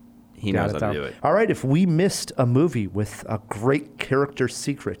 he knows how to do it. All right, if we missed a movie with a great character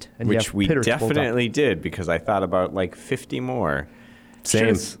secret, and you Which have we Pitters pulled up, definitely did, because I thought about like 50 more.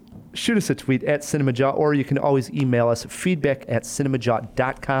 Same. shoot us a tweet at CinemaJaw, or you can always email us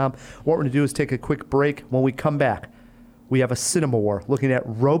feedback@cinemajaw.com. What we're going to do is take a quick break. When we come back, we have a cinema war looking at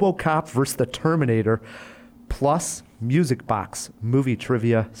RoboCop versus the Terminator, plus Musicbox movie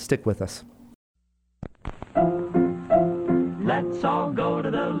trivia. Stick with us. Let's all go to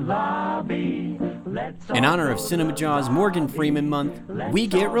the lobby. In honor of CinemaJaw's Morgan Freeman Month, we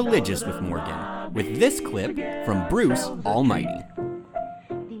get religious with Morgan, with this clip from Bruce Almighty.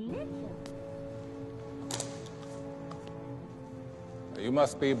 You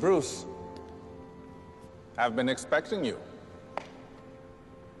must be Bruce. I've been expecting you.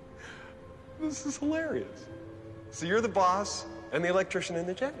 This is hilarious. So you're the boss and the electrician and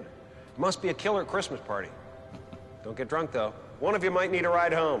the janitor. Must be a killer Christmas party. Don't get drunk, though. One of you might need a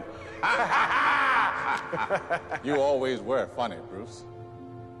ride home. You always were funny, Bruce.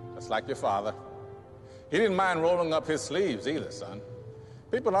 Just like your father. He didn't mind rolling up his sleeves either, son.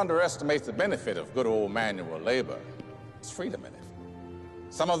 People underestimate the benefit of good old manual labor. It's freedom in it.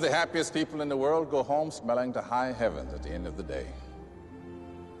 Some of the happiest people in the world go home smelling to high heavens at the end of the day.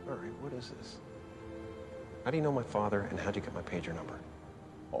 All right, what is this? How do you know my father, and how'd you get my pager number?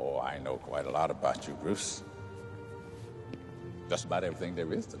 Oh, I know quite a lot about you, Bruce. Just about everything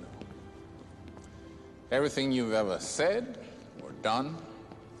there is to know. Everything you've ever said, or done,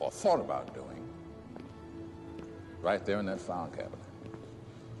 or thought about doing, right there in that file cabinet.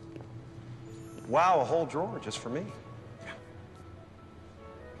 Wow, a whole drawer just for me. Yeah.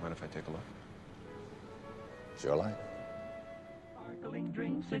 Mind if I take a look? Sure like. Sparkling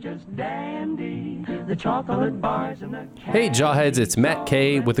drinks are just dandy. The chocolate bars and the Hey Jawheads, it's Matt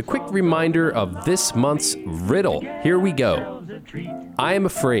K with a quick reminder of this month's riddle. Here we go. I am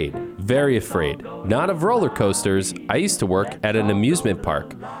afraid, very afraid, not of roller coasters. I used to work at an amusement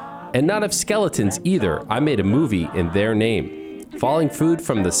park. And not of skeletons either. I made a movie in their name. Falling food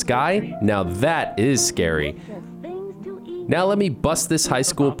from the sky? Now that is scary. Now let me bust this high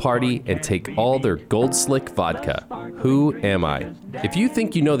school party and take all their Gold Slick vodka. Who am I? If you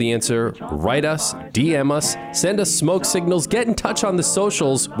think you know the answer, write us, DM us, send us smoke signals, get in touch on the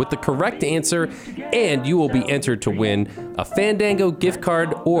socials with the correct answer, and you will be entered to win a Fandango gift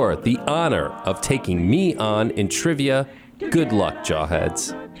card or the honor of taking me on in trivia. Good luck,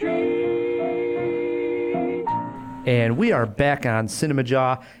 Jawheads. And we are back on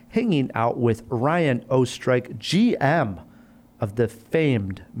CinemaJaw, hanging out with Ryan Oestreich, GM of the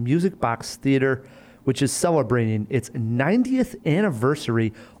famed Musicbox Theater, which is celebrating its 90th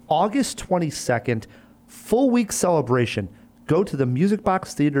anniversary, August 22nd, full week celebration. Go to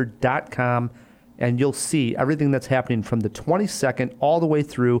themusicboxtheater.com and you'll see everything that's happening from the 22nd all the way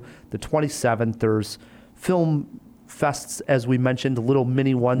through the 27th. There's film fests, as we mentioned, little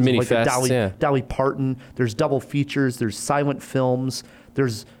mini ones, mini like fests, Dolly Parton. There's double features. There's silent films.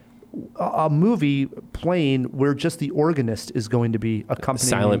 There's a movie playing where just the organist is going to be accompanying.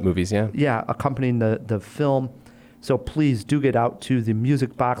 Silent movies, yeah. Yeah, accompanying the film. So please do get out to the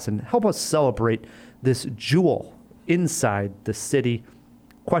Music Box and help us celebrate this jewel inside the city.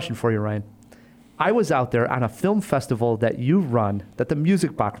 Question for you, Ryan. I was out there on a film festival that you run, that the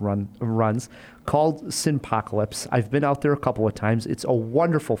Music Box runs, called Cinpocalypse. I've been out there a couple of times. It's a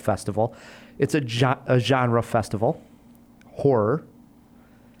wonderful festival. It's a genre festival. Horror,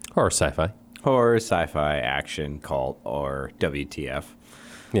 sci-fi. Horror, sci-fi, action, cult, or WTF.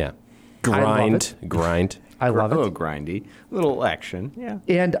 Yeah. Grind. I love it. A little grindy. A little action. Yeah.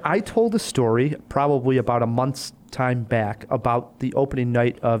 And I told a story probably about a month's time back about the opening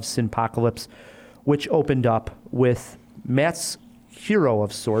night of Cinpocalypse, which opened up with Matt's hero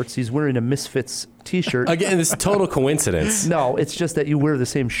of sorts. He's wearing a Misfits t-shirt. Again, this is total coincidence. No, it's just that you wear the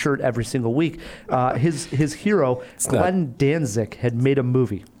same shirt every single week. His hero, Glenn Danzig, had made a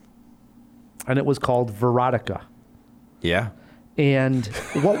movie, and it was called Veronica. Yeah. And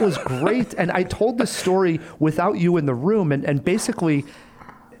what was great, and I told this story without you in the room, and basically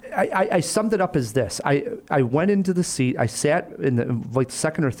I summed it up as this. I went into the seat, I sat in the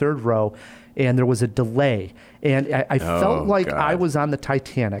second or third row, and there was a delay. And I felt like God. I was on the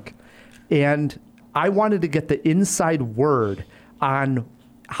Titanic, and I wanted to get the inside word on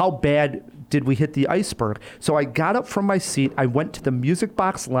how bad did we hit the iceberg. So I got up from my seat, I went to the Music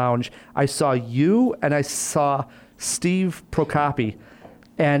Box Lounge, I saw you, and I saw Steve Procopi,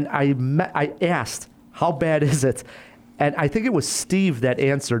 and I asked, how bad is it? And I think it was Steve that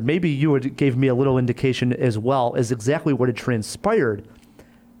answered. Maybe you gave me a little indication as well as exactly what had transpired,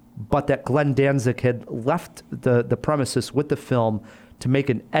 but that Glenn Danzig had left the premises with the film to make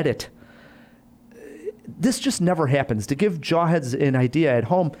an edit. This just never happens. To give Jawheads an idea at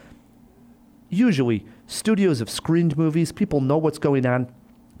home, usually studios have screened movies. People know what's going on.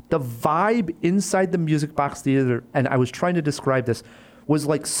 The vibe inside the Music Box Theater, and I was trying to describe this, was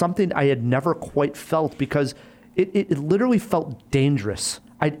like something I had never quite felt because it literally felt dangerous.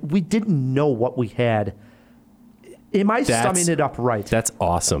 We didn't know what we had. Am I summing it up right? That's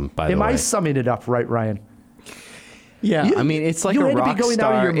awesome, by the way. Am I summing it up right, Ryan? Yeah, I mean, it's like a rock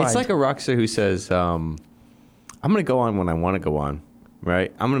star. It's like a rock star who says, I'm going to go on when I want to go on,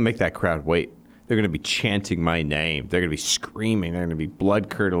 right? I'm going to make that crowd wait. They're going to be chanting my name. They're going to be screaming. They're going to be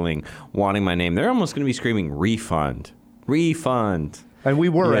blood-curdling, wanting my name. They're almost going to be screaming, refund, refund. And we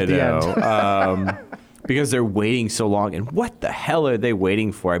were at the end. Because they're waiting so long. And what the hell are they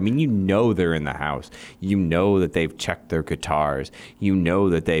waiting for? I mean, you know they're in the house. You know that they've checked their guitars. You know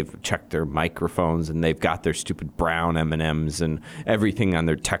that they've checked their microphones and they've got their stupid brown M&Ms and everything on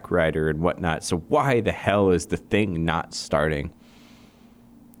their tech writer and whatnot. So why the hell is the thing not starting?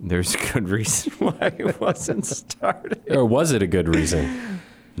 There's a good reason why it wasn't starting. Or was it a good reason?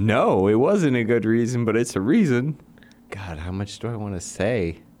 No, it wasn't a good reason, but it's a reason. God, how much do I want to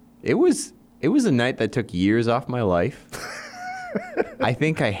say? It was a night that took years off my life. I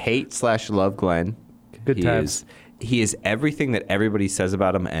think I hate/love Glenn. Good times. He is everything that everybody says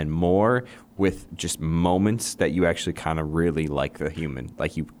about him and more, with just moments that you actually kind of really like the human.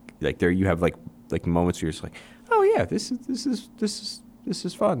 You have like moments where you're just like, oh yeah, this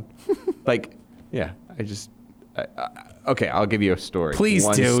is fun. Okay, I'll give you a story. Please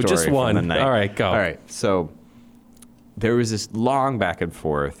do, just one. All right, go. All right, so there was this long back and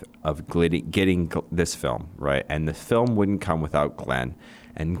forth of getting this film, right? And the film wouldn't come without Glenn,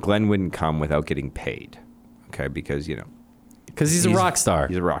 and Glenn wouldn't come without getting paid, okay? Because, because he's a rock star.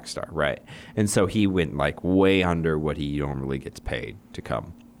 He's a rock star, right? And so he went like way under what he normally gets paid to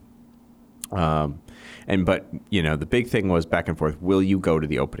come. But the big thing was back and forth. Will you go to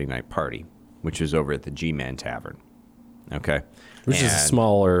the opening night party, which was over at the G-Man Tavern? Okay, which is a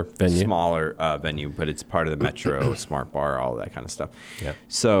smaller venue, but it's part of the Metro Smart Bar, all that kind of stuff. Yeah.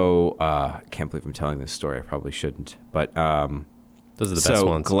 So I can't believe I'm telling this story. I probably shouldn't, but those are the best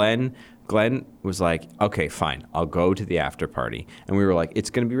ones. Glenn was like, okay, fine, I'll go to the after party. And we were like, it's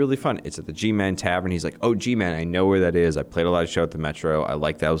going to be really fun. It's at the G-Man Tavern. He's like, oh, G-Man, I know where that is. I played a lot of show at the Metro. I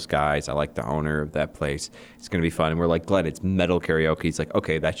like those guys. I like the owner of that place. It's going to be fun. And we're like, Glenn, it's metal karaoke. He's like,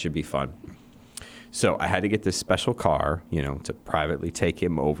 okay, that should be fun. So I had to get this special car, to privately take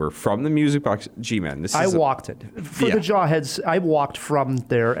him over from the Musicbox. G-Man, I walked it. For the Jawheads, I walked from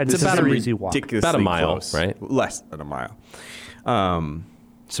there, and it's about an easy walk. About a mile, close, right? Less than a mile.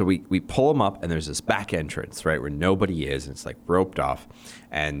 So we pull him up, and there's this back entrance, right, where nobody is, and it's like roped off.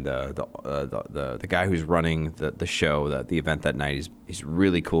 And the guy who's running the show, the event that night, he's a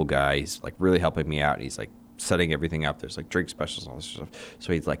really cool guy. He's like really helping me out. He's like setting everything up. There's like drink specials and all this stuff.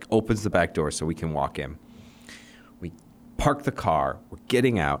 So he like opens the back door so we can walk in. We park the car. We're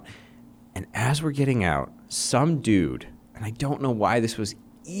getting out. And as we're getting out, some dude, and I don't know why this was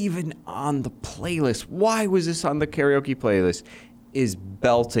even on the playlist. Why was this on the karaoke playlist? Is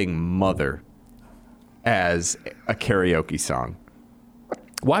belting Mother as a karaoke song.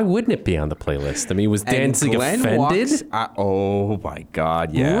 Why wouldn't it be on the playlist? I mean, was Danzig offended? Oh my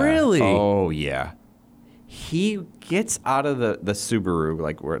God, yeah. Really? Oh yeah. He gets out of the Subaru,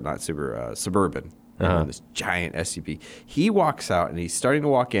 like we're not Subaru, Suburban, this giant SUV. He walks out and he's starting to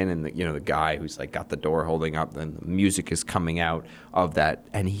walk in, and the guy who's like got the door holding up, and the music is coming out of that,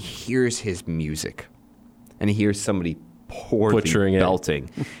 and he hears his music, and he hears somebody poorly butchering belting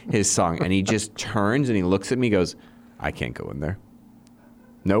his song, and he just turns and he looks at me, goes, "I can't go in there.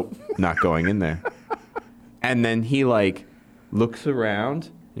 Nope, not going in there." And then he like looks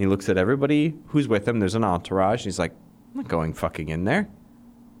around and he looks at everybody who's with him. There's an entourage. And he's like, "I'm not going fucking in there.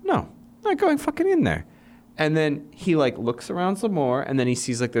 No, I'm not going fucking in there." And then he like looks around some more, and then he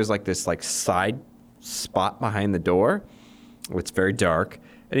sees like there's like this like side spot behind the door. It's very dark,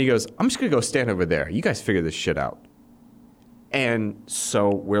 and he goes, "I'm just gonna go stand over there. You guys figure this shit out." And so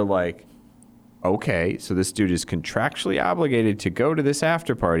we're like, okay, so this dude is contractually obligated to go to this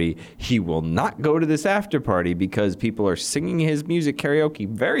after party. He will not go to this after party because people are singing his music karaoke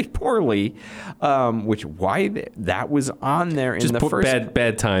very poorly, that was on there in just the first.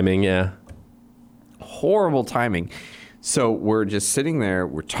 Bad timing, yeah. Horrible timing. So we're just sitting there,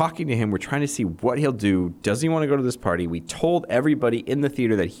 we're talking to him, we're trying to see what he'll do. Does he want to go to this party? We told everybody in the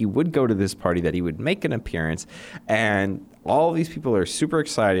theater that he would go to this party, that he would make an appearance, and all of these people are super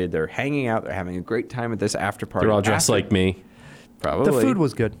excited. They're hanging out, they're having a great time at this after party. They're all dressed like me. Probably. The food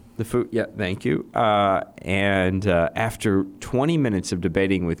was good. The food, yeah, thank you. And after 20 minutes of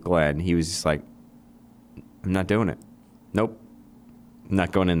debating with Glenn, he was just like, "I'm not doing it. Nope. I'm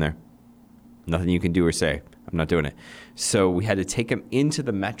not going in there. Nothing you can do or say. I'm not doing it." So we had to take him into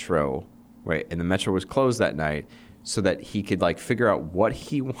the Metro, right? And the Metro was closed that night so that he could like figure out what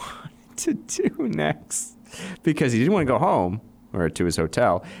he wanted to do next, because he didn't want to go home or to his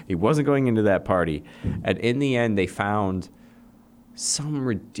hotel. He wasn't going into that party. And in the end, they found some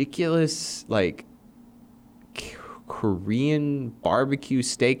ridiculous like Korean barbecue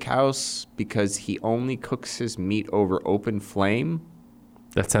steakhouse because he only cooks his meat over open flame.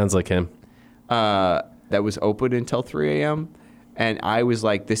 That sounds like him. That was open until 3 a.m. And I was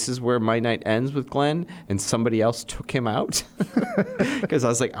like, this is where my night ends with Glenn. And somebody else took him out because I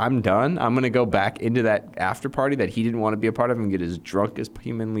was like, I'm done. I'm going to go back into that after party that he didn't want to be a part of and get as drunk as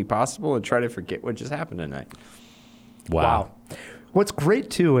humanly possible and try to forget what just happened tonight. Wow. What's great,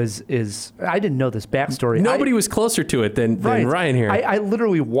 too, is I didn't know this backstory. Nobody was closer to it than Ryan here. I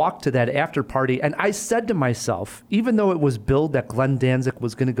literally walked to that after party, and I said to myself, even though it was billed that Glenn Danzig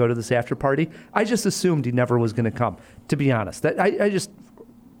was going to go to this after party, I just assumed he never was going to come, to be honest. I just,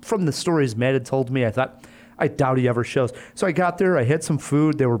 from the stories Matt had told me, I thought, I doubt he ever shows. So I got there, I had some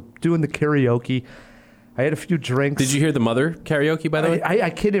food, they were doing the karaoke. I had a few drinks. Did you hear the Mother karaoke, by the way? I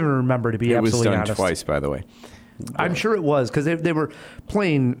can't even remember, to be absolutely honest. It was done twice, by the way. I'm sure it was, because they were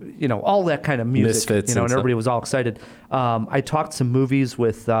playing, all that kind of music, Misfits and everybody was all excited. I talked some movies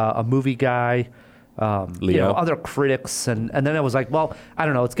with a movie guy, Leo. other critics, and then I was like, well, I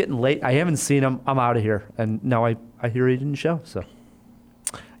don't know, it's getting late. I haven't seen him. I'm out of here. And now I hear he didn't show. So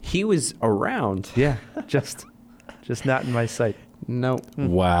he was around. Yeah, just Just not in my sight. Nope.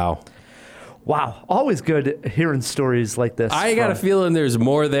 Wow. Wow. Always good hearing stories like this. I got a feeling there's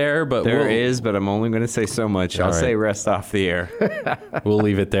more there, but There is, but I'm only going to say so much. I'll say rest off the air. We'll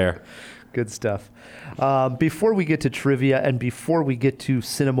leave it there. Good stuff. Before we get to trivia and before we get to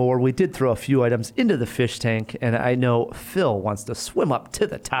Cinema War, we did throw a few items into the fish tank, and I know Phil wants to swim up to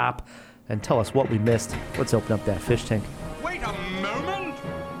the top and tell us what we missed. Let's open up that fish tank. Wait a moment!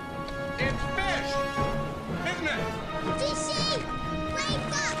 It's fish! Isn't it? DC! Break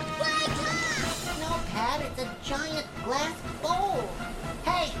up! No, Pat, it's a giant glass bowl.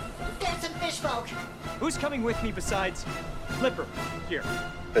 Hey, get some fish folk. Who's coming with me besides Flipper? Here.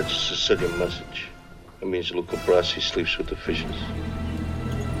 That's a Sicilian message. That means Luca Brasi sleeps with the fishes.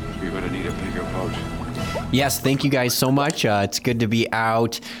 You're gonna need a bigger boat. Yes, thank you guys so much. It's good to be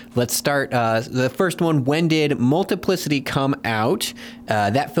out. Let's start. The first one, when did Multiplicity come out?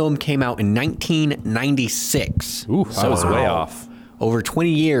 That film came out in 1996. Ooh, I was way off. Over 20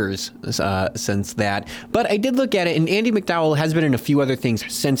 years since that. But I did look at it, and Andie MacDowell has been in a few other things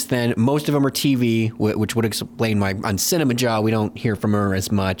since then. Most of them are TV, which would explain why on CinemaJaw we don't hear from her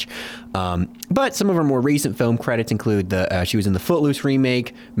as much. But some of her more recent film credits include she was in the Footloose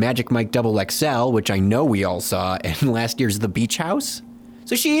remake, Magic Mike XXL, which I know we all saw, and last year's The Beach House.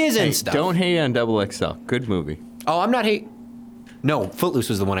 So she is in stuff. Don't hate on XXL. Good movie. Oh, I'm not hate. No, Footloose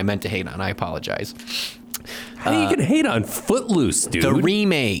was the one I meant to hate on. I apologize. How you can hate on Footloose, dude? The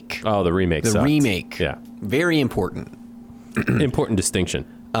remake. Oh, the remake. The sucked. remake. Yeah. Very important. Important distinction.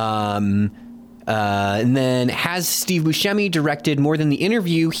 And then, has Steve Buscemi directed more than The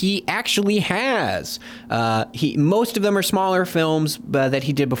Interview? He actually has. Most of them are smaller films that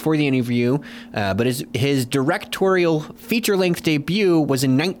he did before The Interview, but his directorial feature-length debut was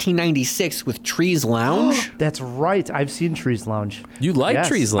in 1996 with Trees Lounge. That's right. I've seen Trees Lounge. You like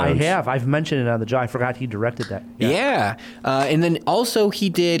Trees Lounge? I have. I've mentioned it on the Jaw. I forgot he directed that. Yeah. And then also he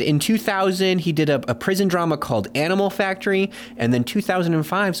did, in 2000, he did a prison drama called Animal Factory, and then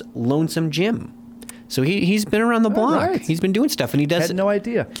 2005's Lonesome Jim. So he's been around the block. Right. He's been doing stuff, and he does. Had no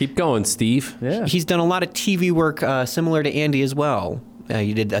idea. Keep going, Steve. Yeah. He's done a lot of TV work similar to Andy as well.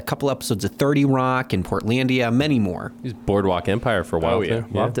 He did a couple episodes of 30 Rock and Portlandia, many more. He's Boardwalk Empire for a while. yeah.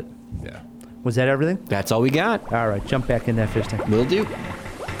 Loved it. Yeah. Was that everything? That's all we got. All right, jump back in that fish tank. Will do.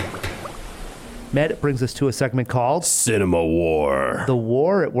 Matt, it brings us to a segment called Cinema War. The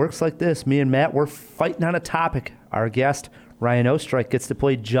War. It works like this. Me and Matt, we're fighting on a topic. Our guest, Ryan Oestreich, gets to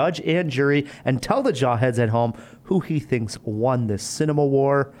play judge and jury and tell the Jawheads at home who he thinks won this cinema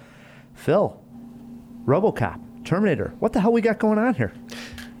war. Phil, RoboCop, Terminator, what the hell we got going on here?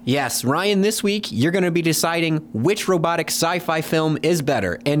 Yes, Ryan, this week you're going to be deciding which robotic sci-fi film is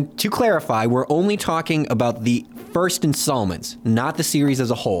better. And to clarify, we're only talking about the first installments, not the series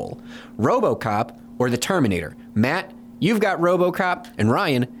as a whole. RoboCop or the Terminator. Matt, you've got RoboCop, and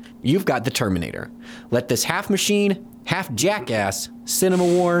Ryan, you've got the Terminator. Let this half machine, half jackass cinema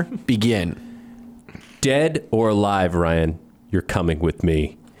war begin. Dead or alive, Ryan, you're coming with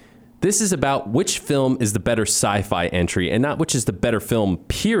me. This is about which film is the better sci-fi entry and not which is the better film,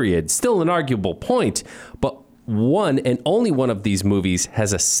 period. Still an arguable point, but one and only one of these movies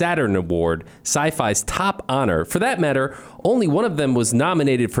has a Saturn Award, sci-fi's top honor. For that matter, only one of them was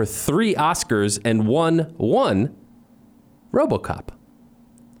nominated for 3 Oscars and won one, RoboCop.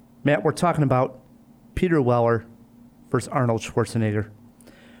 Matt, we're talking about Peter Weller versus Arnold Schwarzenegger.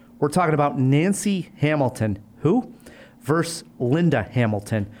 We're talking about Nancy Hamilton, who? Versus Linda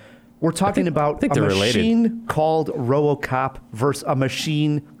Hamilton. We're talking about a machine called RoboCop versus a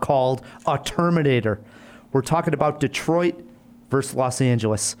machine called a Terminator. We're talking about Detroit versus Los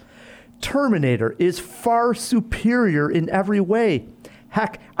Angeles. Terminator is far superior in every way.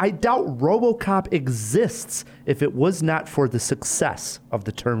 Heck, I doubt RoboCop exists if it was not for the success of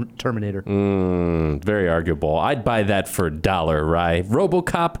the Terminator. Very arguable. I'd buy that for $1, right?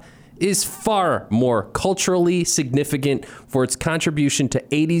 RoboCop is far more culturally significant for its contribution to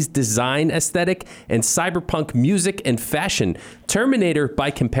 80s design aesthetic and cyberpunk music and fashion. Terminator, by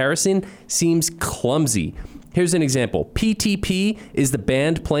comparison, seems clumsy. Here's an example. PTP is the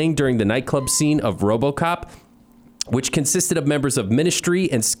band playing during the nightclub scene of RoboCop, which consisted of members of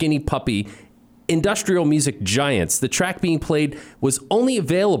Ministry and Skinny Puppy, industrial music giants. The track being played was only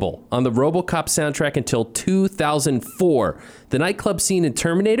available on the RoboCop soundtrack until 2004. The nightclub scene in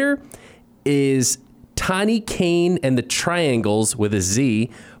Terminator is Tawny Kane and the Triangles with a Z,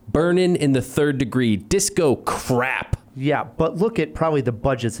 burning in the Third Degree. Disco crap. Yeah, but look at probably the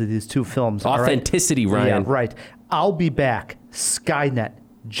budgets of these two films. Authenticity, all right? Ryan. Yeah, right. I'll Be Back, Skynet,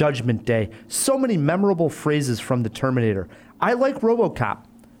 Judgment Day. So many memorable phrases from the Terminator. I like RoboCop,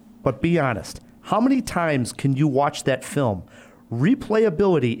 but be honest. How many times can you watch that film?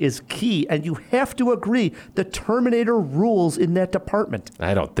 Replayability is key, and you have to agree the Terminator rules in that department.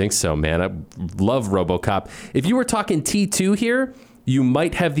 I don't think so, man. I love RoboCop. If you were talking T2 here, you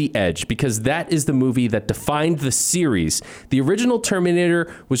might have the edge because that is the movie that defined the series. The original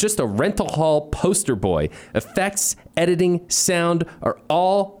Terminator was just a rental hall poster boy. Effects, editing, sound are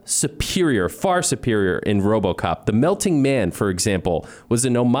all superior, far superior in RoboCop. The Melting Man, for example, was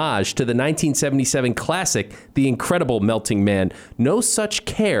an homage to the 1977 classic, The Incredible Melting Man. No such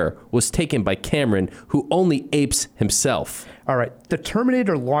care was taken by Cameron, who only apes himself. All right, the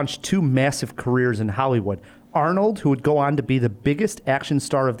Terminator launched 2 massive careers in Hollywood. Arnold, who would go on to be the biggest action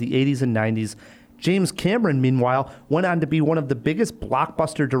star of the 80s and 90s. James Cameron, meanwhile, went on to be one of the biggest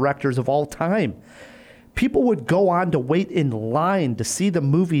blockbuster directors of all time. People would go on to wait in line to see the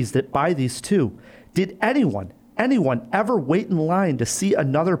movies that by these two. Did anyone ever wait in line to see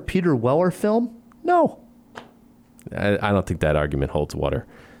another Peter Weller film? No. I don't think that argument holds water.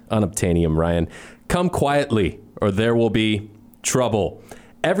 Unobtainium, Ryan. Come quietly, or there will be trouble.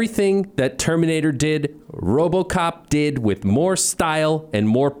 Everything that Terminator did, RoboCop did with more style and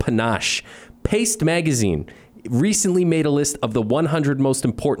more panache. Paste Magazine recently made a list of the 100 most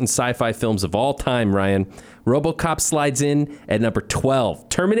important sci-fi films of all time, Ryan. RoboCop slides in at number 12.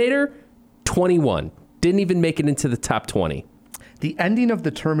 Terminator, 21. Didn't even make it into the top 20. The ending of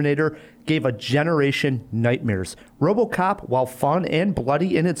The Terminator gave a generation nightmares. RoboCop, while fun and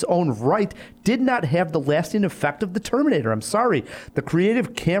bloody in its own right, did not have the lasting effect of The Terminator. I'm sorry. The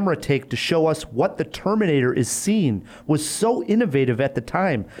creative camera take to show us what The Terminator is seeing was so innovative at the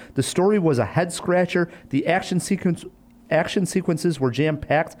time. The story was a head-scratcher. The action sequences were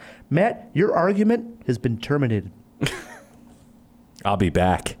jam-packed. Matt, your argument has been terminated. I'll be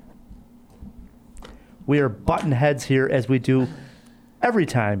back. We are button heads here as we do every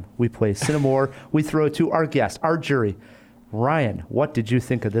time we play CinemaWar. We throw it to our guest, our jury. Ryan, what did you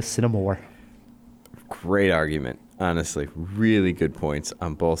think of this CinemaWar? Great argument, honestly. Really good points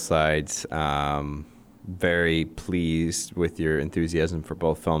on both sides. Very pleased with your enthusiasm for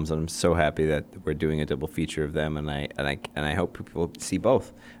both films, and I'm so happy that we're doing a double feature of them. And I hope people see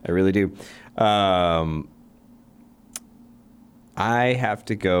both. I really do. I have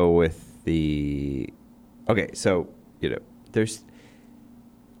to go with the. Okay, so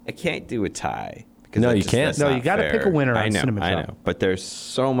I can't do a tie. No, you can't. No, you got to pick a winner on CinemaJaw. I know, but there's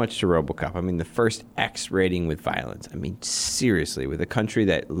so much to RoboCop. I mean, the first X rating with violence. I mean, seriously, with a country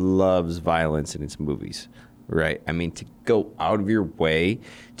that loves violence in its movies, right? I mean, to go out of your way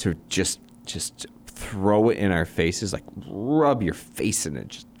to just throw it in our faces, like rub your face in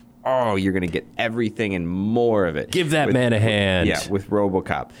it, you're going to get everything and more of it. Give that man a hand. With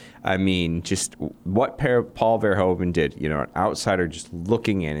RoboCop. I mean, just what Paul Verhoeven did, an outsider just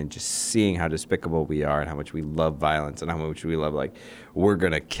looking in and just seeing how despicable we are and how much we love violence and how much we love, we're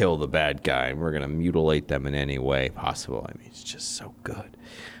going to kill the bad guy and we're going to mutilate them in any way possible. I mean, it's just so good.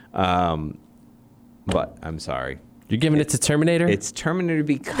 But I'm sorry. You're giving it to Terminator? It's Terminator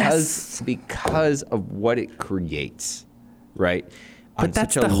because of what it creates, right? But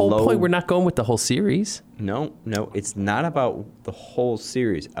that's the whole point. We're not going with the whole series. No, it's not about the whole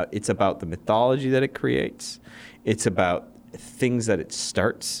series. It's about the mythology that it creates. It's about things that it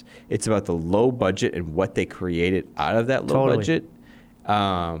starts. It's about the low budget and what they created out of that low budget.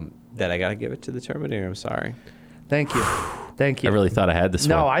 That I got to give it to the Terminator. I'm sorry. Thank you. I really thought I had this one.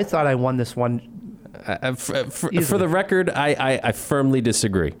 No, I thought I won this one. For the record, I firmly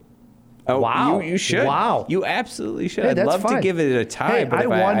disagree. Oh, wow! You should. Wow! You absolutely should. Hey, I'd love to give it a tie, but I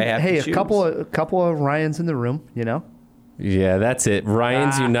won. I have to choose. A couple of Ryans in the room. Yeah, that's it.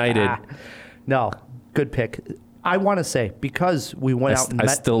 Ryan's united. No, good pick. I want to say because we went out and I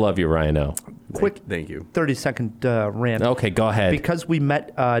still love you, Ryan. Quick, thank you. 30-second rant. Okay, go ahead. Because we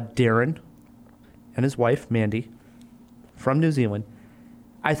met Darren and his wife Mandy from New Zealand.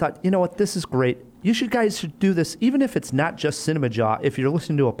 I thought, you know what, this is great. You guys should do this, even if it's not just CinemaJaw. If you're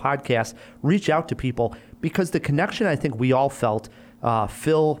listening to a podcast, reach out to people because the connection I think we all felt,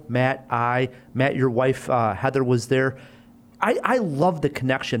 Phil, Matt, your wife, Heather was there. I love the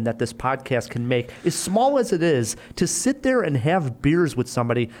connection that this podcast can make, as small as it is, to sit there and have beers with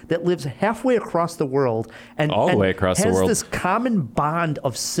somebody that lives halfway across the world and has this common bond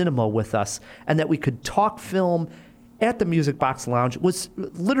of cinema with us, and that we could talk film at the Musicbox Lounge was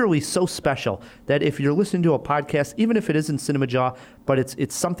literally so special that if you're listening to a podcast, even if it isn't CinemaJaw, but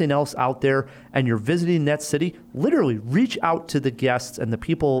it's something else out there and you're visiting that city, literally reach out to the guests and the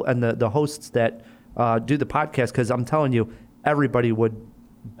people and the hosts that do the podcast, because I'm telling you, everybody would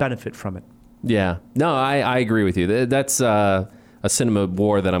benefit from it. Yeah. No, I agree with you. That's a cinema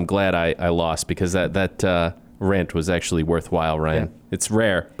war that I'm glad I lost, because that rant was actually worthwhile, Ryan. Yeah. It's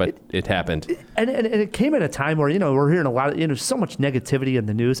rare, but it happened. And it came at a time where, we're hearing a lot of, so much negativity in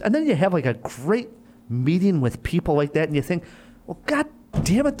the news. And then you have like a great meeting with people like that, and you think, well, God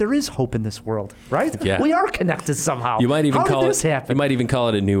damn it, there is hope in this world, right? Yeah. We are connected somehow. You might even call it happen? You might even call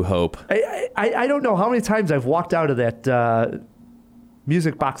it a new hope. I don't know how many times I've walked out of that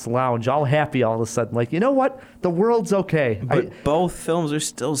Musicbox lounge all happy all of a sudden. Like, you know what? The world's okay. But both films are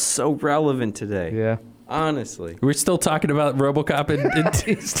still so relevant today. Yeah. Honestly. We're still talking about RoboCop and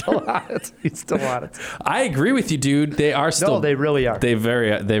He's still on it. He's still on it. I agree with you, dude. They are still. No, they really are. They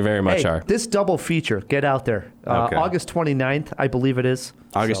very much are. This double feature, get out there. Okay. August 29th, I believe it is.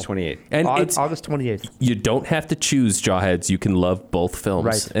 August 28th. And it's August 28th. You don't have to choose, Jawheads. You can love both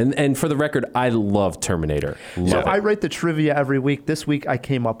films. Right. And for the record, I love Terminator. I write the trivia every week. This week I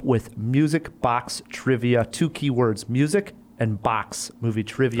came up with Musicbox trivia. 2 keywords, music and box movie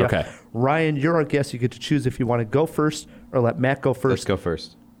trivia. Okay. Ryan, you're our guest. You get to choose if you want to go first or let Matt go first. Let's go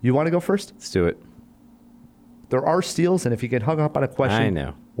first. You want to go first? Let's do it. There are steals, and if you get hung up on a question, I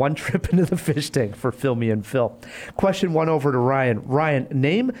know. 1 trip into the fish tank for Filmy and Phil. Question 1 over to Ryan. Ryan,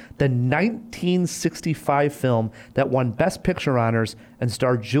 name the 1965 film that won Best Picture honors and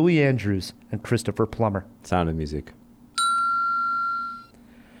starred Julie Andrews and Christopher Plummer. Sound of Music.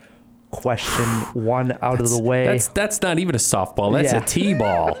 Question 1 out of the way. That's not even a softball. That's a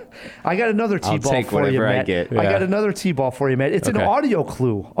T-ball. I got another T-ball for you, Matt. I got another T-ball for you, Matt. It's an audio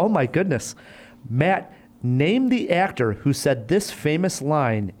clue. Oh, my goodness. Matt, name the actor who said this famous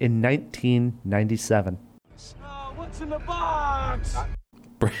line in 1997. What's in the box?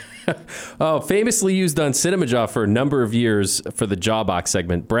 Famously used on CinemaJaw for a number of years for the Jawbox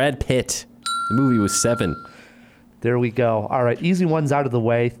segment. Brad Pitt. The movie was 7. There we go. All right, easy ones out of the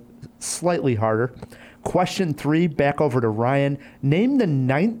way. Slightly harder. Question 3, back over to Ryan. Name the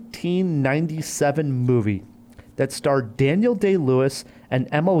 1997 movie that starred Daniel Day-Lewis and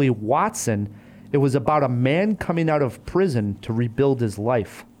Emily Watson. It was about a man coming out of prison to rebuild his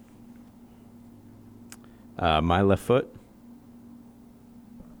life. My Left Foot.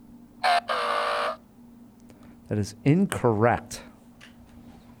 That is incorrect.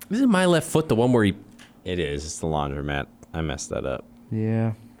 Isn't My Left Foot the one where he... It is. It's the laundromat. I messed that up.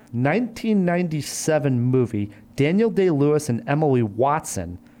 Yeah. 1997 movie, Daniel Day-Lewis and Emily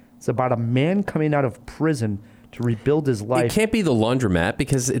Watson. It's about a man coming out of prison to rebuild his life. It can't be The Laundromat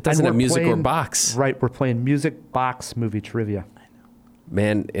because it doesn't have music or box. Right, we're playing music box movie trivia.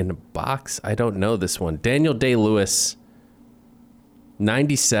 Man in a Box? I don't know this one. Daniel Day-Lewis,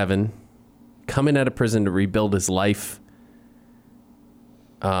 97, coming out of prison to rebuild his life.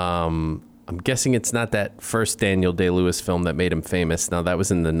 I'm guessing it's not that first Daniel Day-Lewis film that made him famous. No, that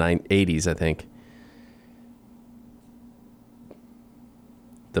was in the 80s, I think.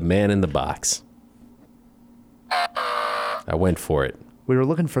 The Man in the Box. I went for it. We were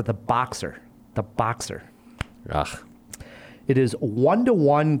looking for The Boxer. The Boxer. Ugh. It is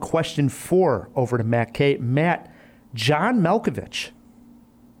 1-1. Question 4 over to Matt K. Matt, John Malkovich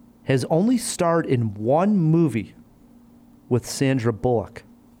has only starred in one movie with Sandra Bullock.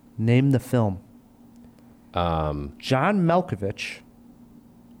 Name the film. John Malkovich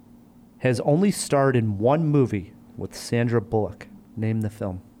has only starred in one movie with Sandra Bullock. Name the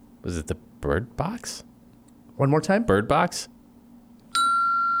film. Was it The Bird Box? One more time? Bird Box?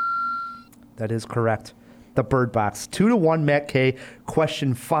 That is correct. The Bird Box. 2-1, Matt K.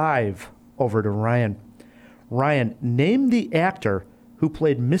 Question 5 over to Ryan. Ryan, name the actor who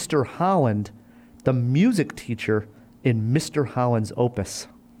played Mr. Holland, the music teacher in Mr. Holland's Opus.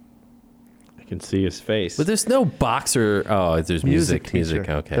 I can see his face. But there's no boxer. Oh, there's music. Music.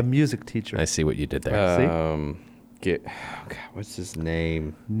 Okay. The music teacher. I see what you did there. What's his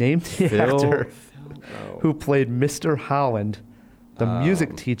name? Name the actor who played Mr. Holland, the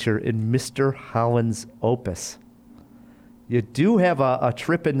music teacher in Mr. Holland's Opus. You do have a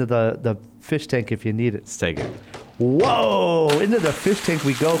trip into the fish tank if you need it. Let's take it. Whoa! Into the fish tank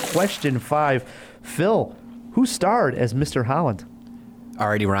we go. Question 5. Phil, who starred as Mr. Holland?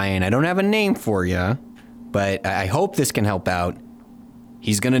 Alrighty, Ryan, I don't have a name for you, but I hope this can help out.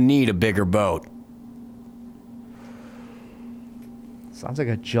 He's going to need a bigger boat. Sounds like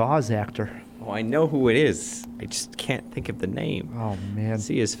a Jaws actor. Oh, I know who it is. I just can't think of the name. Oh, man.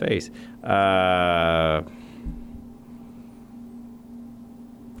 See his face. I'm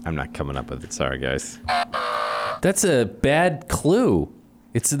not coming up with it. Sorry, guys. That's a bad clue.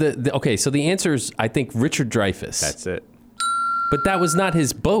 It's okay, so the answer is, I think, Richard Dreyfuss. That's it. But that was not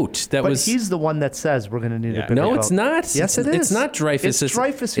his boat. But he's the one that says we're going to need a bigger boat. No, it's not. Yes, it is. It's not Dreyfus. It's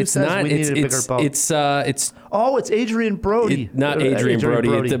Dreyfus who says we need a bigger boat. It's Adrian Brody. Not Adrian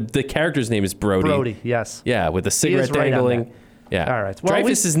Brody. The character's name is Brody. Brody, yes. Yeah, with the cigarette dangling. Yeah. All right. Well,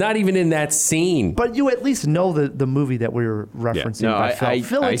 Dreyfus is not even in that scene. But you at least know the movie that we were referencing. I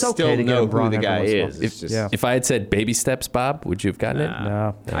Phil, it's still okay to know get him wrong who the guy every is. once in a while. If I had said Baby Steps, Bob, would you have gotten it?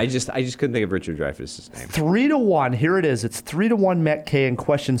 No. I just couldn't think of Richard Dreyfuss's name. 3-1. Here it is. It's 3-1, Matt K. And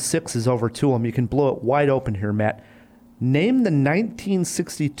question 6 is over to him. You can blow it wide open here, Matt. Name the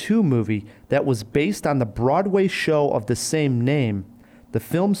 1962 movie that was based on the Broadway show of the same name. The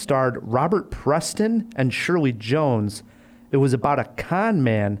film starred Robert Preston and Shirley Jones. It was about a con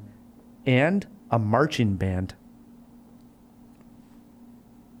man and a marching band.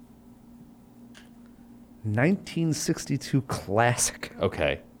 1962 classic.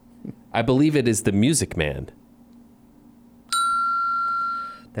 Okay. I believe it is The Music Man.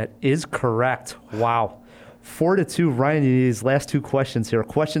 That is correct. Wow. 4-2. Ryan, you need these last two questions here.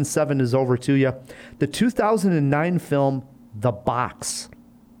 Question 7 is over to you. The 2009 film The Box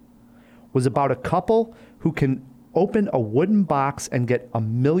was about a couple who can open a wooden box and get $1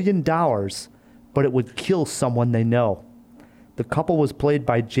 million, but it would kill someone they know. The couple was played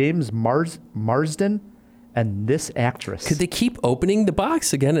by James Marsden and this actress. Could they keep opening the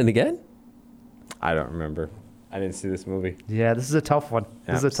box again and again? I don't remember. I didn't see this movie. Yeah, this is a tough one.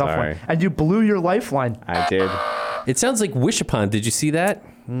 This is a tough sorry. one. And you blew your lifeline. I did. It sounds like Wish Upon. Did you see that?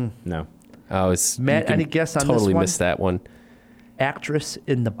 No. Oh, it's Matt, you can any guess on totally this one? missed that one. Actress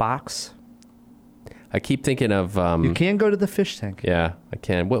in the box. I keep thinking of. You can go to the fish tank. Yeah, I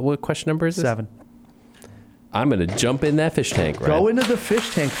can. What question number is this? 7. I'm going to jump in that fish tank, right? Go into the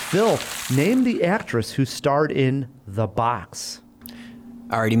fish tank. Phil, name the actress who starred in The Box.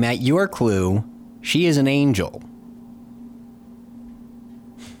 Alrighty, Matt, your clue. She is an angel.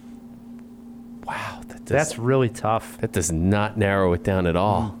 Wow. That's really tough. That does not narrow it down at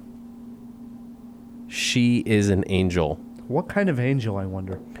all. She is an angel. What kind of angel, I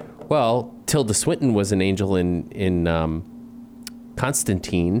wonder? Well, Tilda Swinton was an angel in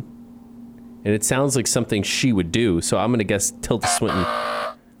Constantine, and it sounds like something she would do. So I'm going to guess Tilda Swinton.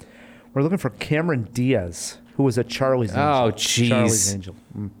 We're looking for Cameron Diaz, who was a Charlie's Angel. Oh, jeez. Charlie's Angel.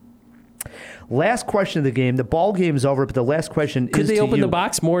 Last question of the game. The ball game's over, but the last question is Could they to open you. the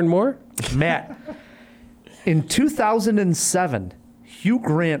box more and more? Matt, in 2007, Hugh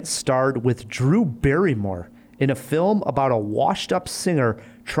Grant starred with Drew Barrymore in a film about a washed-up singer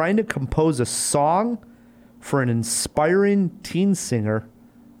trying to compose a song for an inspiring teen singer.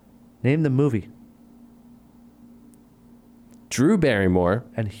 Name the movie. Drew Barrymore.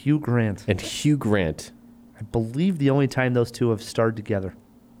 And Hugh Grant. I believe the only time those two have starred together.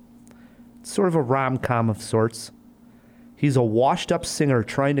 It's sort of a rom-com of sorts. He's a washed-up singer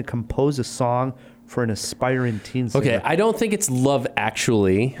trying to compose a song for an aspiring teen singer. Okay, I don't think it's Love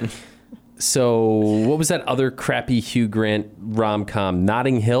Actually. So what was that other crappy Hugh Grant rom-com?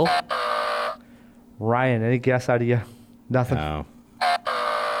 Notting Hill? Ryan, any guess out of you? Nothing? No.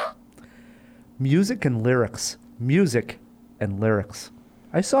 Music and lyrics. Music and lyrics.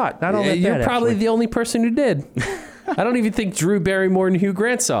 I saw it. Not all that bad, You're probably actually. the only person who did. I don't even think Drew Barrymore and Hugh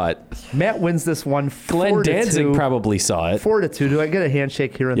Grant saw it. Matt wins this one. Glenn 4-2. Danzig probably saw it. 4-2. Do I get a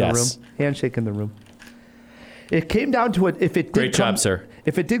handshake here in the Yes. room? Handshake in the room. It came down to it. If it did Great job, sir.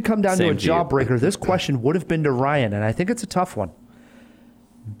 If it did come down Same to a to you. jawbreaker, this question would have been to Ryan, and I think it's a tough one.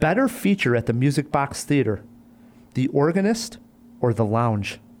 Better feature at the Musicbox Theater, the organist or the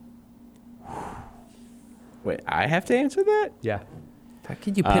lounge? Wait, I have to answer that? Yeah. How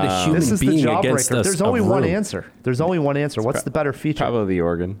can you pit a human This is the being against jawbreaker. us? There's only one answer. There's only one answer. What's the better feature? Probably the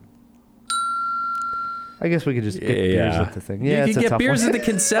organ. I guess we could just get beers at the thing. Yeah, you it's can a get tough beers one. at the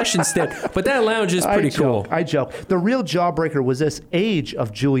concession stand, but that lounge is pretty cool. I joke. The real jawbreaker was this: age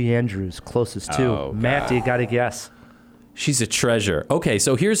of Julie Andrews, closest to. Oh, Matt, God. you got to guess. She's a treasure. Okay,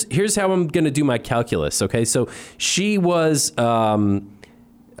 so here's how I'm going to do my calculus. Okay, so she was in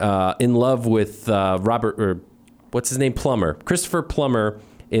love with Robert, or what's his name, Plummer, Christopher Plummer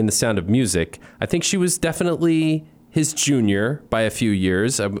in The Sound of Music. I think she was definitely his junior by a few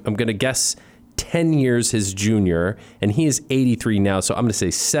years. I'm going to guess 10 years his junior, and he is 83 now, so I'm going to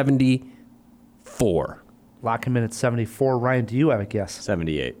say 74. Lock him in at 74. Ryan, do you have a guess?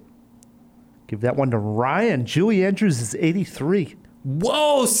 78. Give that one to Ryan. Julie Andrews is 83.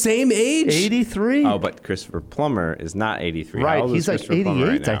 Whoa, same age? 83. Oh, but Christopher Plummer is not 83. How Right, old is he's like Christopher Plummer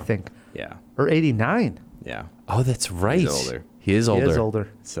 88, right I now? think. Yeah. Or 89. Yeah. Oh, that's right. He's older. He is older. He is older.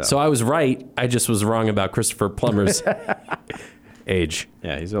 So I was right. I just was wrong about Christopher Plummer's age.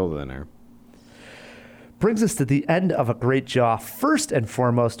 Yeah, he's older than her. brings us to the end of a great Jaw. First and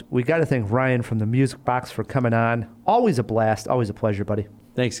foremost, we got to thank Ryan from the Musicbox for coming on. Always a blast. Always a pleasure, buddy.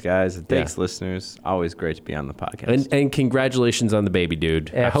 Thanks, guys. Thanks, listeners. Always great to be on the podcast. And congratulations on the baby,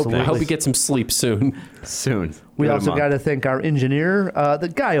 dude. Absolutely. I hope you get some sleep soon. Soon. We also got to thank our engineer,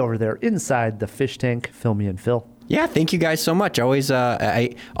 the guy over there inside the fish tank, Filmy and Phil. Yeah, thank you guys so much. Always a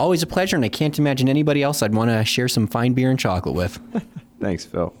pleasure, and I can't imagine anybody else I'd want to share some fine beer and chocolate with. Thanks,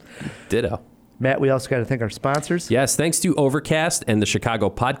 Phil. Ditto. Matt, we also got to thank our sponsors. Yes, thanks to Overcast and the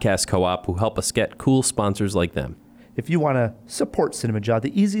Chicago Podcast Co-op who help us get cool sponsors like them. If you want to support CinemaJaw,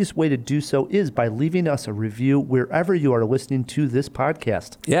 the easiest way to do so is by leaving us a review wherever you are listening to this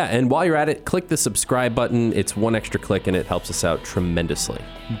podcast. Yeah, and while you're at it, click the subscribe button. It's one extra click, and it helps us out tremendously.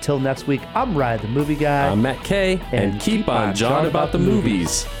 Until next week, I'm Ryan, the movie guy. I'm Matt Kay, and keep on jawing about the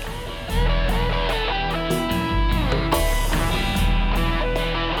movies.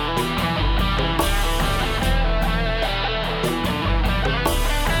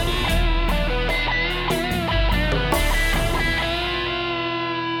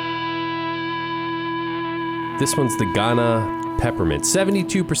 This one's the Ghana Peppermint,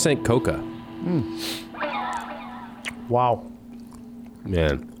 72% coca. Wow.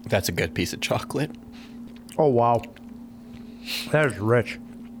 Man. That's a good piece of chocolate. Oh, wow. That is rich.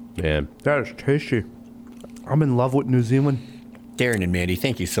 Man. That is tasty. I'm in love with New Zealand. Darren and Mandy,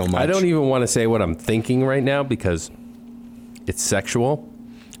 thank you so much. I don't even want to say what I'm thinking right now because it's sexual,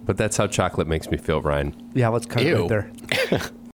 but that's how chocolate makes me feel, Ryan. Yeah, let's cut it right there.